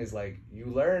hardest thing is like, you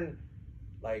learn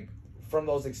like from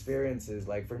those experiences.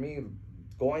 Like for me,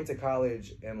 going to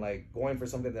college and like going for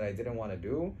something that I didn't want to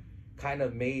do kind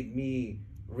of made me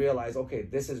realize, okay,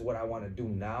 this is what I want to do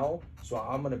now, so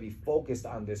I'm going to be focused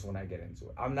on this when I get into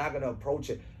it. I'm not going to approach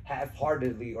it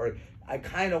half-heartedly or I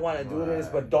kind of want to do this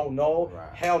but don't know.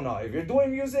 Hell no. If you're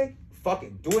doing music, fuck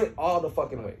it, do it all the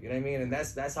fucking way, you know what I mean? And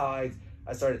that's how I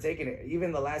started taking it.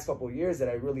 Even the last couple of years that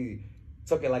I really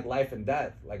took it like life and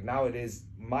death, like now it is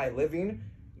my living.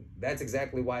 That's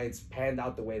exactly why it's panned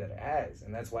out the way that it has,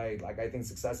 and that's why like I think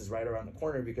success is right around the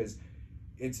corner, because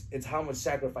it's how much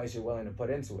sacrifice you're willing to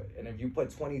put into it. And if you put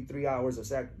 23 hours of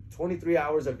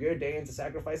your day into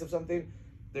sacrifice of something,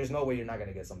 there's no way you're not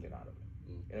gonna get something out of it.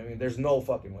 You know what I mean? There's no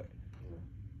fucking way.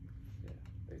 Yeah,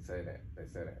 they say that. You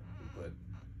put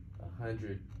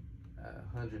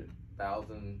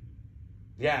 100,000.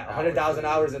 Yeah, 100,000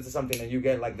 hours into something, and you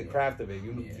get like the craft of it.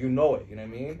 You know it. You know what I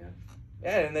mean?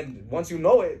 Yeah, and then once you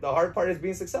know it, the hard part is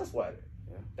being successful at it.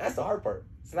 Yeah. That's the hard part.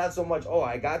 It's not so much, oh,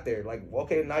 I got there. Like,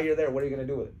 okay, now you're there. What are you gonna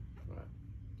do with it? Right.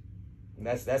 And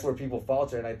that's where people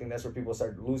falter, and I think that's where people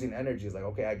start losing energy. It's like,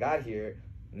 okay, I got here.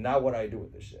 Now what do I do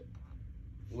with this shit?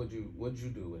 What'd you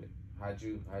do with it? How'd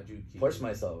you keep push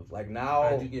myself? Like now,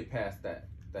 how'd you get past that?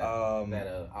 All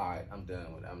right, I'm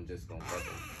done with it. I'm just gonna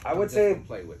I would say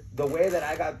play with it. The way that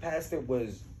I got past it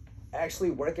was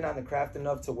actually working on the craft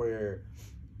enough to where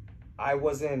I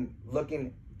wasn't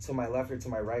looking to my left or to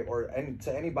my right or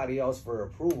to anybody else for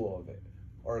approval of it.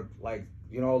 Or like,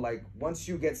 you know, like once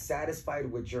you get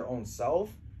satisfied with your own self,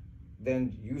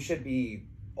 then you should be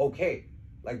okay.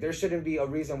 Like there shouldn't be a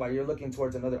reason why you're looking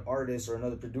towards another artist or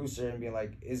another producer and being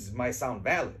like, is my sound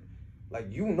valid?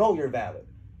 Like, you know you're valid.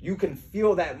 You can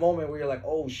feel that moment where you're like,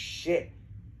 oh shit,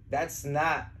 that's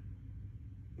not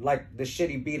like the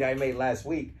shitty beat I made last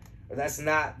week. Or that's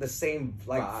not the same,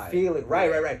 like, feel it.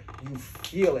 Right. You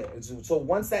feel it. So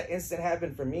once that instant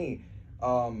happened for me,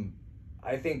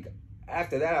 I think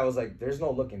after that, I was like, there's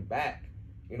no looking back.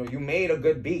 You know, you made a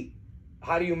good beat.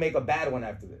 How do you make a bad one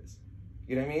after this?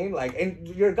 You know what I mean? Like, and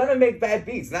you're gonna make bad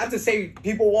beats. Not to say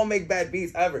people won't make bad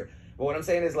beats ever. But what I'm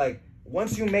saying is, like,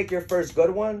 once you make your first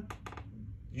good one,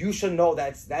 you should know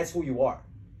that's who you are.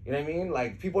 You know what I mean?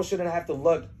 Like, people shouldn't have to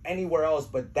look anywhere else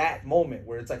but that moment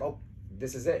where it's like, oh,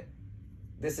 this is it.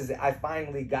 This is it. I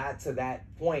finally got to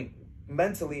that point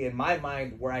mentally in my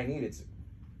mind where I needed to.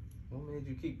 What made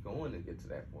you keep going to get to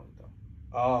that point,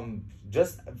 though?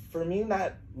 Just for me,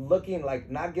 not looking, like,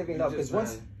 not giving up. Because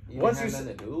once you have nothing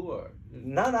to do, or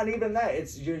not even that.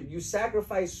 It's you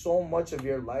sacrifice so much of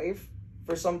your life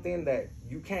for something that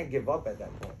you can't give up at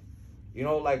that point. You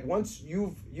know, like once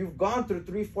you've gone through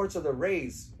 3/4 of the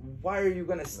race, why are you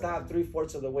gonna stop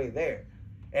 3/4 of the way there?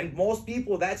 And most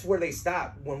people, that's where they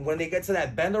stop. When they get to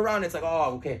that bend around, it's like,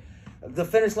 oh, okay, the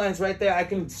finish line's right there. I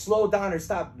can slow down or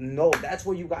stop. No, that's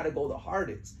where you got to go the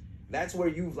hardest. That's where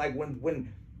you, like,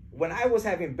 when I was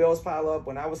having bills pile up,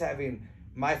 when I was having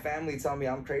my family tell me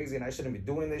I'm crazy and I shouldn't be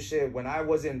doing this shit, when I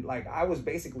wasn't, like, I was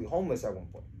basically homeless at one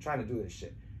point trying to do this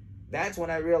shit. That's when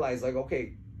I realized, like,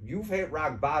 okay, you've hit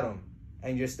rock bottom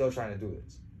and you're still trying to do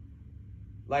this.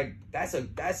 Like,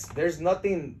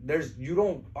 you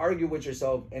don't argue with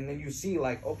yourself, and then you see,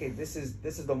 like, okay, this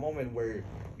is the moment where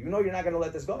you know you're not gonna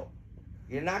let this go.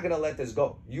 You're not gonna let this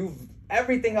go.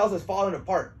 Everything else is falling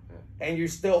apart, and you're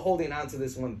still holding on to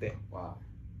this one thing. Wow.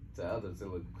 To others,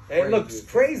 it looks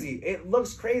crazy. It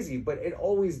looks crazy, but it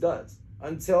always does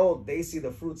until they see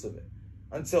the fruits of it.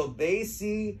 Until they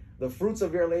see the fruits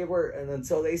of your labor, and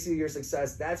until they see your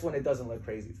success, that's when it doesn't look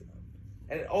crazy to them.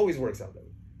 And it always works out that way.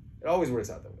 It always works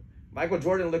out that way. Michael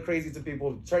Jordan looked crazy to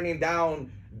people, turning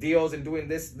down deals and doing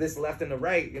this left and the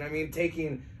right. You know what I mean?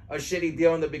 Taking a shitty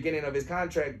deal in the beginning of his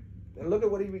contract, and look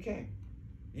at what he became.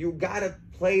 You gotta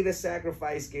play the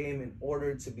sacrifice game in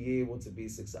order to be able to be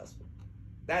successful.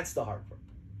 That's the hard part.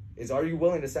 Is, are you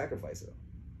willing to sacrifice it all?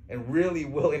 And really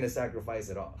willing to sacrifice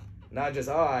it all? Not just,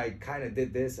 oh, I kind of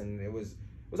did this and it was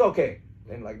okay.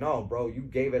 And like, no, bro, you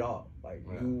gave it all. Like,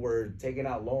 you were taking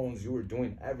out loans. You were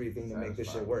doing everything to make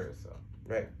this shit work.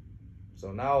 Right.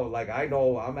 So now, like, I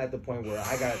know I'm at the point where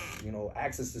I got, you know,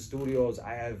 access to studios.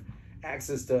 I have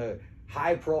access to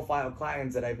high-profile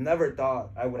clients that I've never thought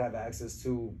I would have access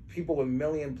to. People with 1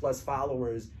 million+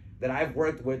 followers that I've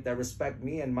worked with that respect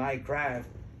me and my craft.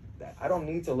 That I don't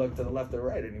need to look to the left or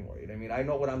right anymore. You know what I mean? I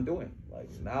know what I'm doing. Like,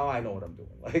 now I know what I'm doing.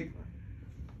 Like,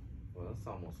 well, it's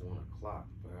almost 1 o'clock,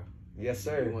 bro. Yes,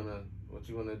 sir. What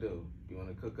you wanna do? You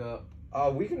wanna cook up?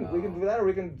 We can do that, or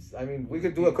we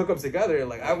could do a cook up together.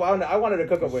 Like, I wanted to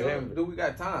cook up with him. Do we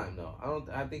got time though?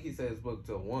 I think he said it's booked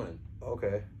till 1.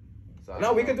 Okay. So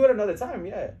no, we could do it another time.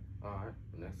 Yeah. All right.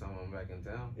 Next time I'm back in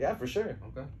town. Yeah, for sure.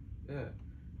 Okay. Yeah.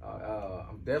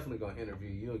 I'm definitely gonna interview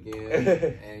you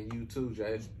again, and you too,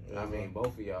 Jay. I mean,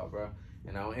 both of y'all, bro.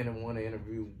 And I want to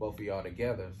interview both of y'all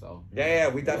together. So yeah,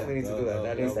 we definitely need to do that.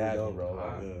 That needs to happen, bro.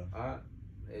 All right.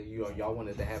 Y'all want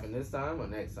it to happen this time or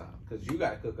next time? Because you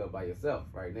got to cook up by yourself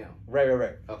right now. Right.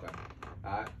 Okay. All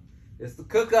right. It's the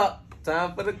cook up.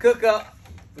 Time for the cook up.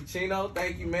 Pacino,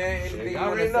 thank you, man. Anything you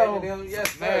want to say to them?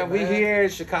 Yes, man. We here in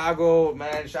Chicago,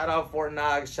 man. Shout out Fort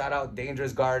Knox. Shout out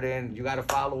Dangerous Garden. You got to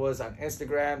follow us on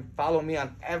Instagram. Follow me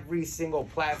on every single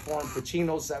platform.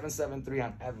 Pacino773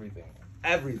 on everything.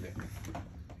 Everything.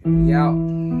 Yeah.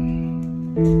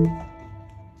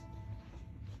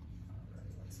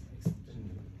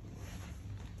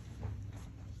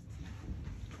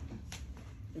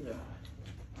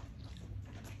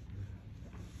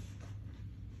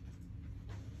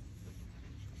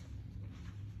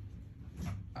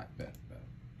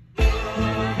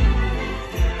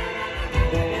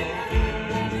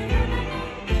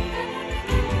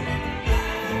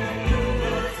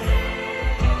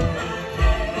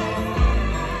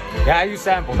 Yeah, I use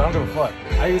samples. I don't give a fuck.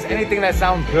 I use anything that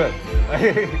sounds good.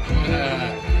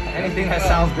 Anything that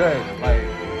sounds good. Like,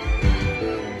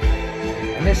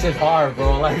 and this shit's hard,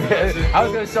 bro. Like, I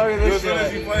was gonna show you this shit. As soon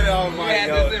as you played it, I was like,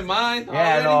 you had this in mind?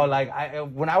 Yeah, no, like,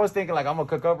 when I was thinking, like, I'm gonna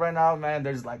cook up right now, man,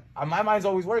 there's like, my mind's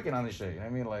always working on this shit. You know what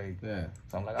I mean? Like, yeah.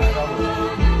 So I'm like, I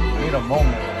need a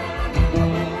moment. Like,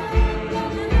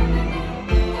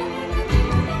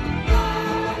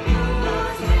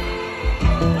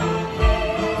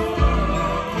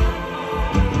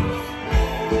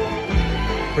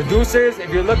 producers, if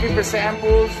you're looking for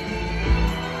samples,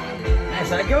 man,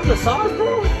 should I give them the sauce,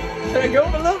 bro? Should I give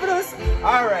them a little bit of this?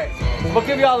 All right, we'll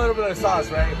give y'all a little bit of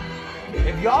sauce, right?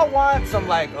 If y'all want some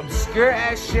like obscure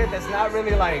ass shit that's not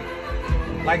really like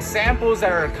samples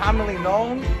that are commonly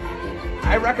known,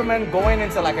 I recommend going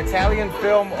into like Italian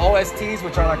film OSTs,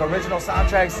 which are like original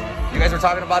soundtracks. You guys were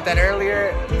talking about that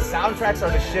earlier. Soundtracks are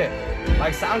the shit.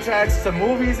 Like soundtracks to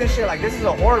movies and shit. Like this is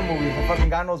a horror movie from fucking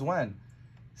God knows when.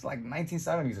 It's like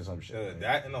 1970s or some shit.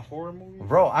 That in a horror movie?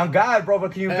 Bro, I'm God, bro,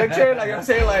 but can you picture it? Like, I'm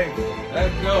saying, like...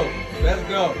 Let's go. Let's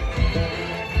go.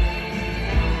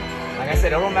 Like I said,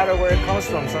 it don't matter where it comes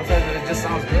from. Sometimes it just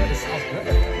sounds good. It sounds good.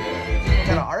 You don't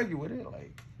gotta argue with it.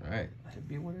 Like, all right. Let it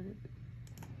be what it is.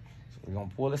 So we're gonna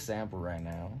pull the sample right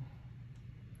now.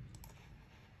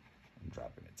 I'm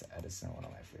dropping it to Edison, one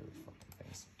of my favorite fucking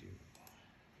things to do.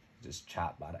 Just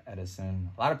chop out of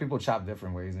Edison. A lot of people chop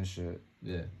different ways and shit.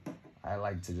 Yeah. I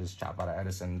like to just chop out of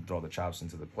Edison, throw the chops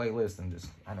into the playlist, and just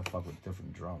kind of fuck with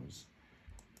different drums.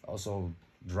 Also,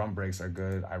 drum breaks are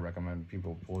good. I recommend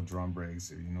people pull drum breaks.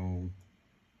 If you know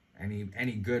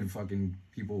any good fucking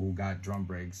people who got drum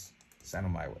breaks, send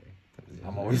them my way.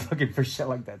 I'm always looking for shit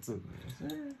like that too.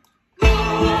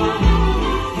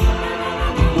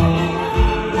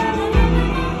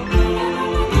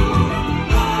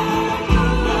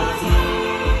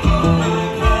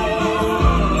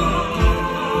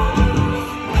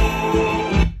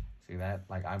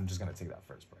 Like, I'm just gonna take that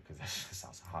first break because that shit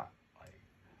sounds hot. Like,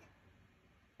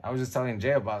 I was just telling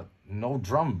Jay about no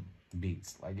drum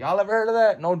beats. Like, y'all ever heard of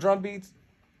that? No drum beats?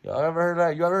 Y'all ever heard of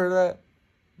that? You ever heard of that?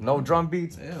 No drum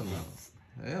beats? Hell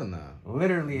no. Hell no.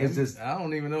 Literally, it's just... I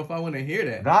don't even know if I want to hear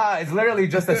that. Nah, it's literally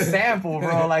just a sample,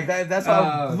 bro. Like, that's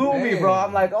what blew me, bro.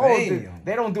 I'm like, oh,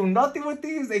 they don't do nothing with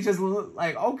these? They just,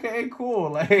 like, okay,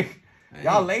 cool. Like,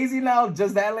 y'all lazy now?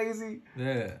 Just that lazy?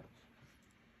 Yeah.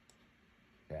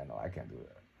 Yeah, no, I can't do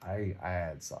that. I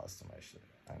add sauce to my shit.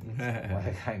 I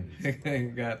need to.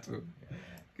 Got to.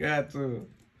 Got to.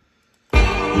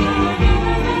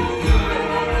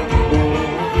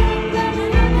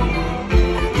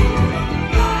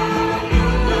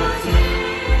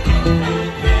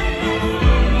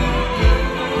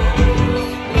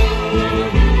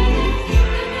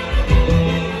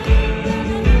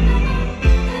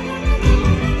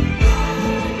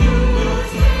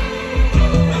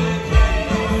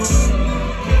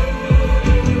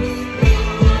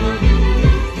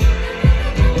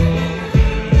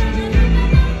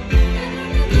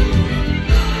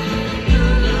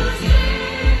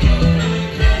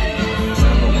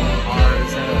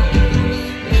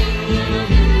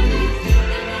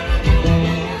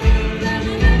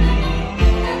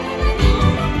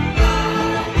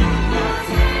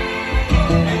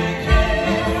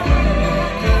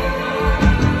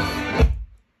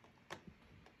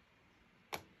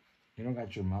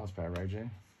 That's your mouse pad, right, Jay?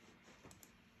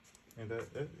 And that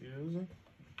you're using?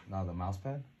 No, the mouse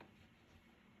pad.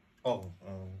 Oh,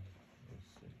 let's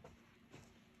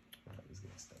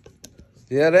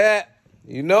see. Yeah, that.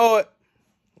 You know it.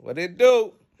 What it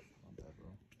do?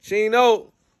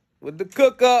 Pacino with the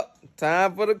cook up.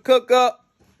 Time for the cook up.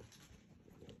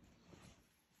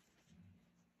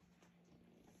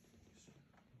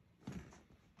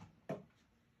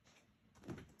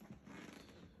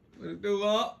 What it do,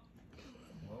 up?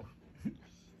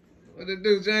 What it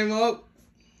do, J-Mo?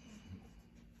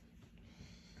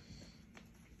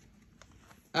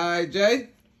 All right, Jay.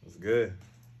 It's good.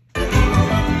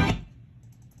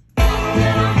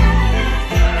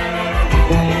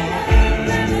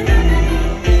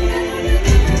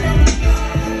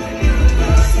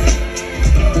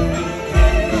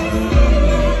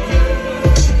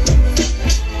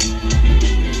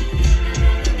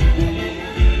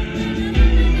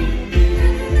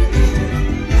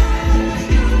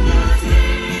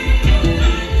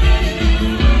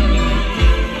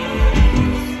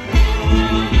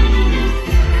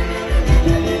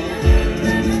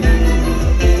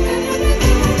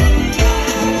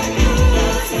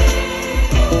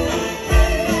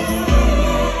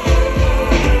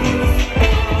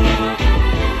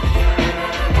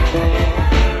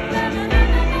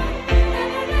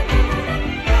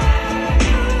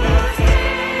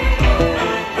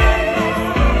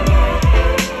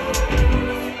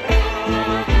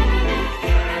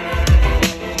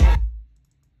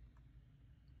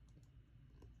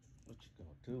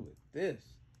 Do with this?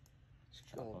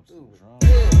 What you gonna do with drums.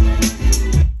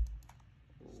 this?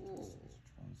 Ooh.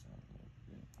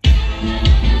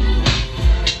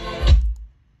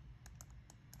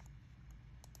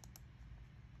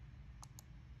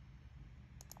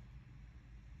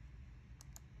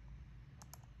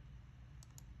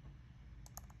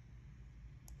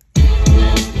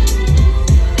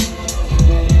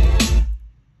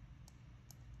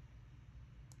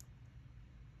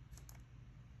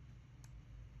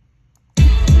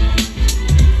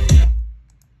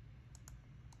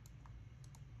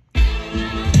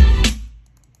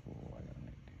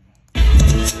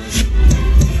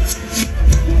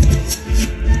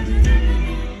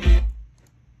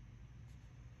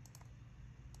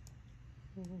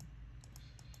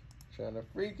 Trying to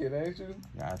freak it, ain't you?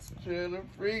 Got to. Trying to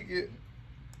freak it.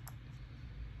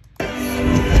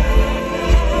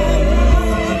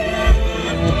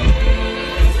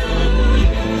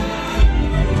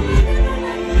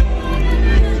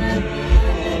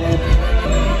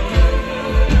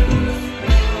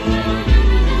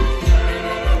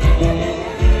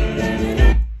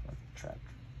 Trap.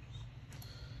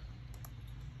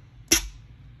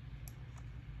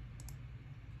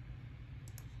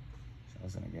 I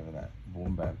was gonna give it that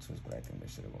boom bap twist, but I think they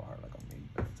should have go hard like a main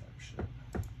bap type shit.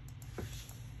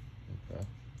 Okay.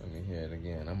 Let me hear it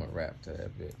again. I'm gonna rap to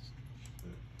that bitch.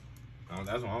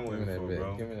 That's what I'm Give me waiting that for, bitch.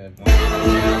 bro. Give me that bitch.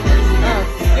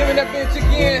 Give me that bitch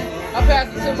again. I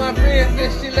passed it to my friends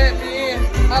and she let me in.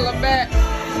 Holla back.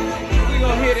 We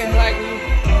gon' hit it like we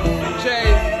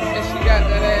Jay and she got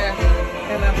that ass.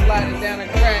 And I slide it down the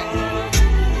crack.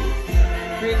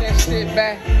 Bring that shit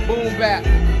back. Boom back.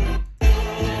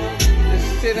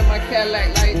 This shit in my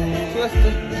Cadillac like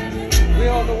Twister. We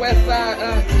on the west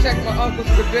side. Check my uncle's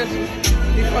credentials.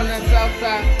 He from that south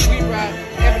side. We ride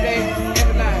every day,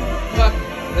 every night. Fuck it,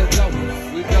 let's go.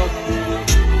 We go.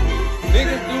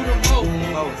 Niggas do the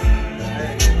most.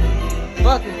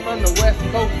 Fuck it, from the west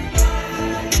coast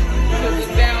to the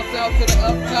down south to the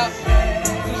up top.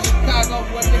 To Chicago,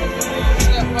 what niggas do when you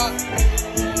step up.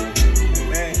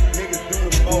 Man, niggas do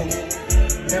the most.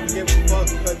 Never give a fuck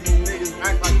cause these niggas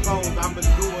act like clones. I've been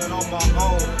doing on my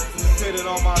own. Sitting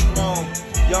on my throne.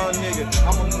 Young nigga,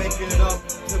 I'ma make it up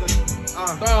to the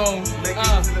Throne. make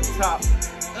it to the top.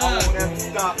 I won't ever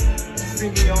stop. See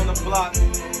me on the block.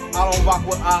 I don't rock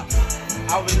with ops.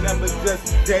 I remember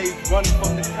just days running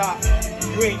from the cops.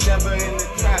 You ain't never in the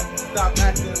trap. Stop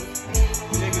acting.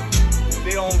 Niggas,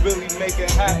 they don't really make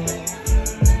it happen.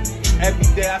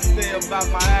 Every day I stay about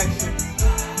my actions.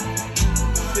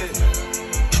 Shit.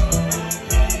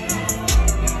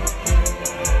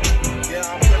 Yeah,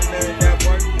 I'm putting in that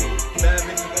work. Bad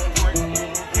bitch gon' work.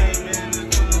 Came in the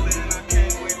club and I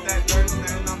came with that dirt.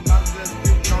 And I'm about to just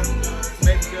get drunk.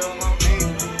 Make sure I'm in.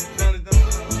 None of them.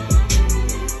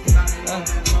 Not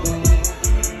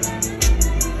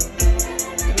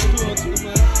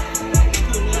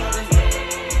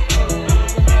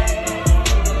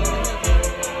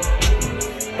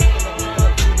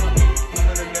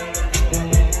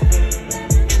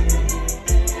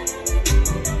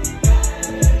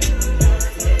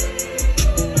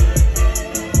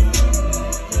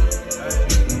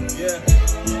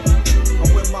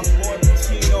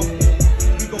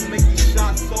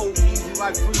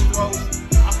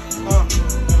You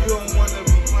don't wanna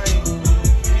be playing.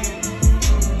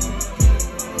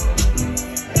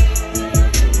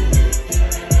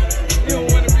 You don't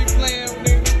wanna be playing with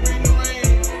niggas, bring the rain,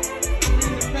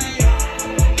 bring the pain.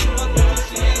 Fuck the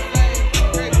pussy and fame,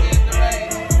 crazy in the rain.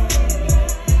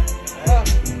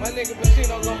 My nigga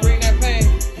Pacino gon' bring that pain.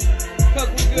 Cause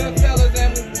we good fellas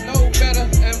and we know better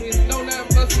and we know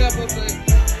nothing but steppers.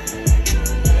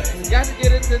 Got to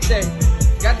get it today.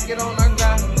 Got to get on our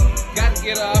grind. Got to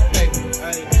get our pay.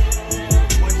 Hey,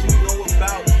 what you know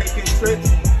about taking trips?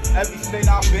 Every state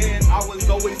I've been, I was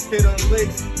always hitting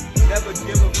licks. Never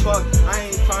give a fuck, I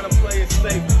ain't trying to play it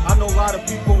safe. I know a lot of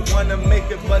people wanna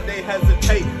make it, but they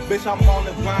hesitate. Bitch, I'm on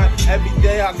the grind every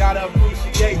day, I gotta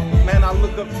appreciate. Man, I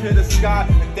look up to the sky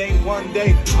and think one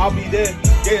day I'll be there,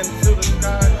 getting to the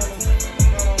sky.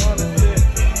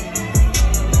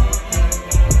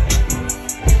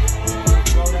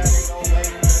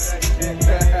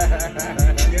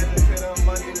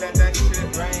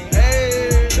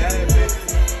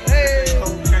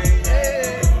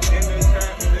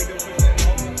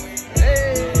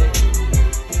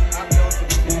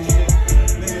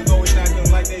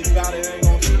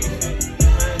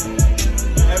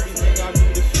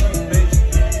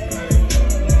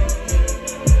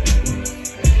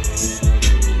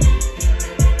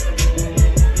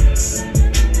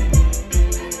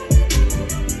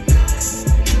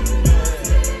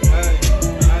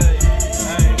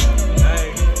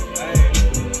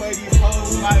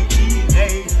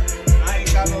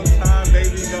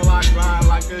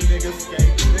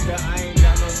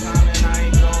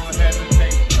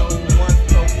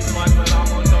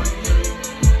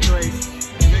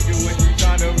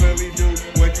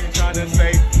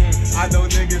 I know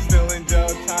niggas still in jail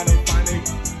trying to find a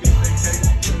case.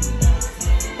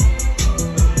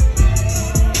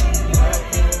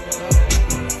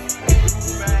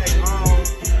 Back on.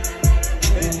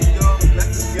 Baby girl,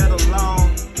 let's just get along.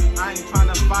 I ain't trying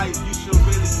to fight, you should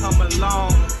really come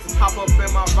along. Hop up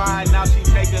in my ride, now she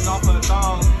taking off her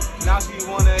thong. Now she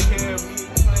wanna hear me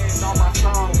playing all my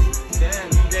songs. Damn,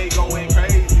 they going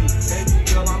crazy. Baby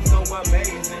girl, I'm so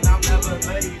amazing, I'm never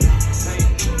lazy.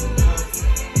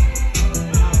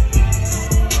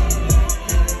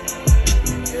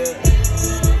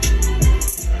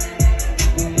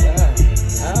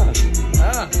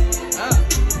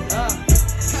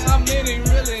 How many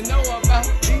really know about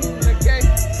beating the game?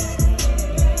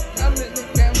 I'm in the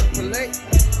camera for late.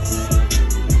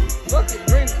 Fuck it,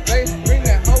 bring the bass, bring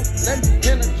that hoe, let me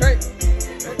penetrate.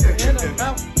 Look in the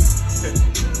mouth.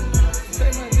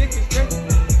 Say my dick is straight.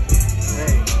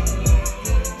 Hey,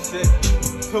 shit.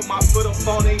 Put my foot up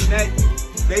on their neck.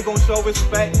 They gon' show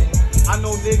respect. I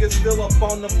know niggas still up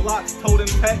on the blocks,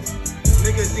 toting pets.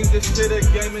 Niggas think this shit a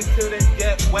game until they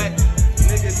get wet.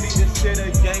 Niggas think this shit a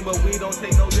game, but we don't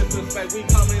take no disrespect. We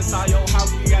come inside your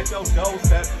house, we at your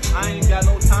doorstep. I ain't got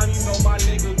no time, you know my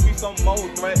niggas, we some more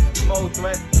threat, more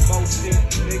shit.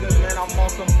 Niggas, man, I'm on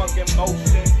some fucking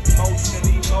motion,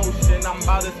 emotion. I'm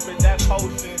about to spit that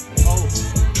potion. Oh,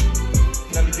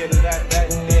 let me get it that,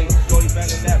 hey. Shorty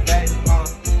bending that back,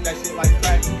 that shit like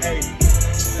crack, hey.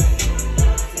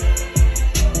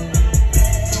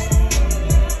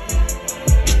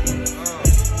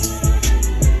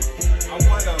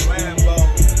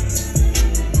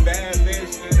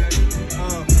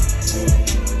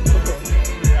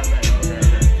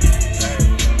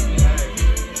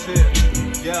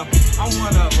 I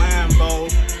want a Lambo,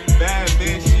 bad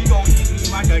bitch, she gon' eat me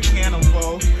like a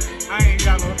cannibal. I ain't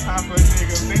got no time for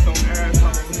niggas, they some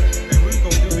assholes, and we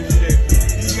gon' do this shit.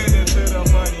 You get into the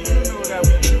money, you know that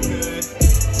we do this.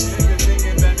 Niggas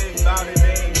thinking that they bout it,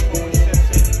 they ain't doing shit.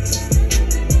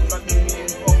 Fuck me and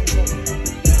go, we gon' do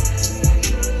this shit.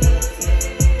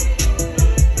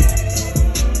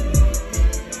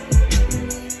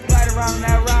 Right around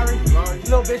that Rari,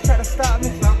 little bitch try to stop me.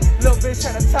 Little bitch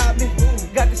tryna top me.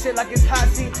 Got this shit like it's hot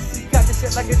seat. Got this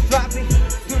shit like it's drop me.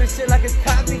 Do this shit like it's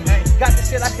copy. Got this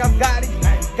shit like I'm Gotti.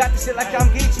 Got this shit like I'm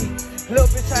Geechee. Little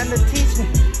bitch tryna teach me.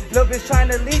 Little bitch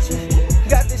tryna leech me.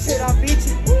 Got this shit on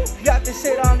Beachy. Got this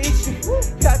shit on Easy.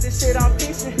 Got this shit on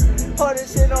Peachy. All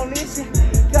this shit on Easy.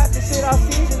 Got this shit on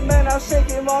Season. Man, I'm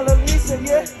shaking all the Lisa,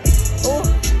 yeah. Ooh,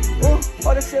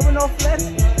 all this shit with no flex.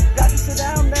 Got this shit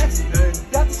down next.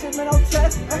 Got this shit with no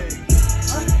chest.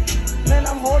 Man,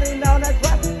 I'm holding down that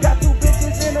drop. Got two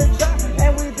bitches in a drop,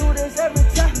 and we do this every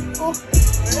time. Ooh,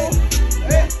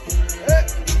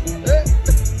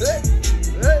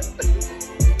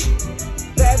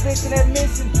 bad bitch in that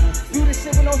mission. Do this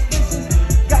shit with no stitches.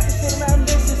 Got this shit with my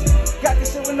ambitions. Got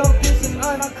this shit with no bitches.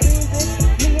 I'm clean bitch,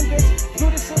 mean bitch.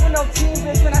 Do this shit with no team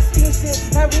bitch. When I steam shit,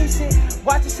 I read shit.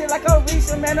 Watch this shit like a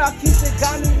recent man. Narcissistic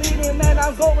got me leading, man,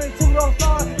 I'm going too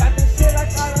far. Got this shit like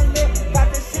I done lit,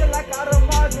 got this shit like I done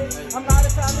margin. I'm out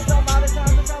of time, bitch, I'm out of time,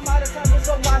 bitch, I'm out of time, bitch,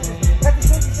 so watch it. Got this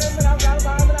 50 cent, but I'm out of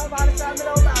time, but I'm out of time, but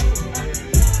I'm out of time.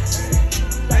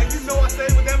 And you know I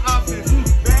stay with them options.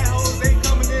 Bad hoes, they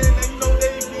coming in, and you know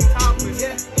they be topless.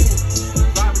 Yeah.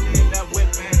 Driving in that whip,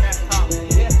 man, that's top.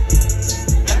 Yeah.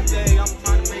 That day, I'm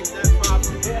trying to make that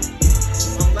profit. Yeah.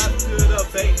 I'm left to the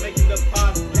bank, making the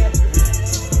profit.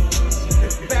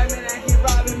 Batman and he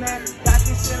robbing, man. Got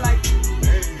this shit like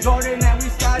Jordan and we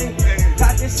Scotty.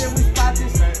 Got this shit, we spot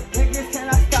this. Niggas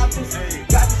cannot stop this.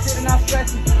 Got this shit and I'm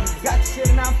stretching. Got this shit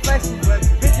and I'm flexing.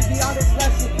 Bitches be on this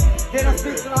lesson. Then I'm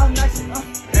speaking on next shit.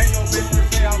 Ain't no bitch to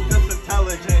say I'm just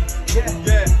intelligent. Yeah.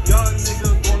 Yeah, young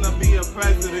niggas gonna be a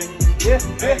president. Yeah.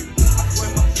 Hey, I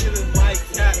swear my shit is like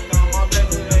cat down. My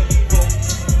resident evil.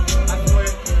 I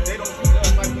swear they don't treat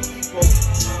us like we equal.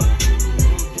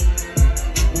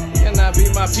 Can I be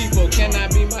my people? Can I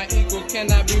be my equal?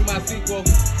 Can I be my sequel?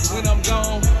 When I'm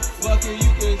gone, fuck it,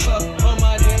 you can suck on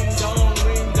my ring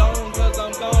dong, cause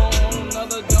I'm gone on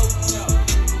another dose, yeah.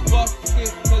 Fuck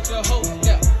it, cause your host,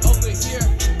 yeah, over here.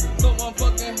 Someone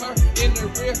fucking her in the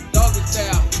rear, doggy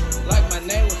style. Like my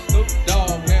name was Snoop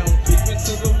Dogg, now I'm creeping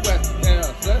to the west, now.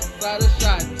 West side of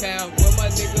Chi-Town, where my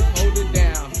niggas hold it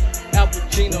down. Al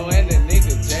Pacino and the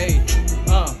nigga Jay.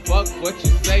 Fuck what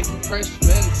you say,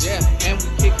 freshman, yeah. And we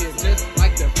kick it just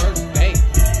like the first day.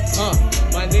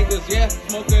 My niggas, yeah,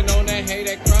 smoking on that hay,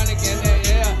 that chronic and that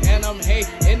air. And I'm hay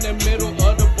in the middle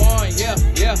of the barn, yeah.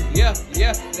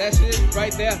 That shit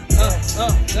right there,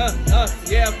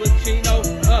 yeah, Pacino,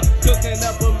 cooking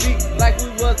up a beat like we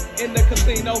was in the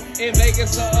casino in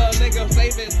Vegas. Nigga,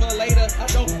 save it for later. I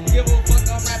don't give a fuck,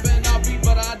 I'm rapping off beat,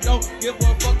 but I don't give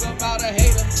a fuck about a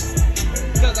hater.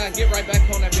 Cause I get right back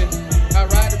on that bitch. I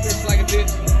ride the bitch like a bitch.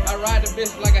 I ride the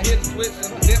bitch like I hit a switch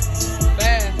and I dip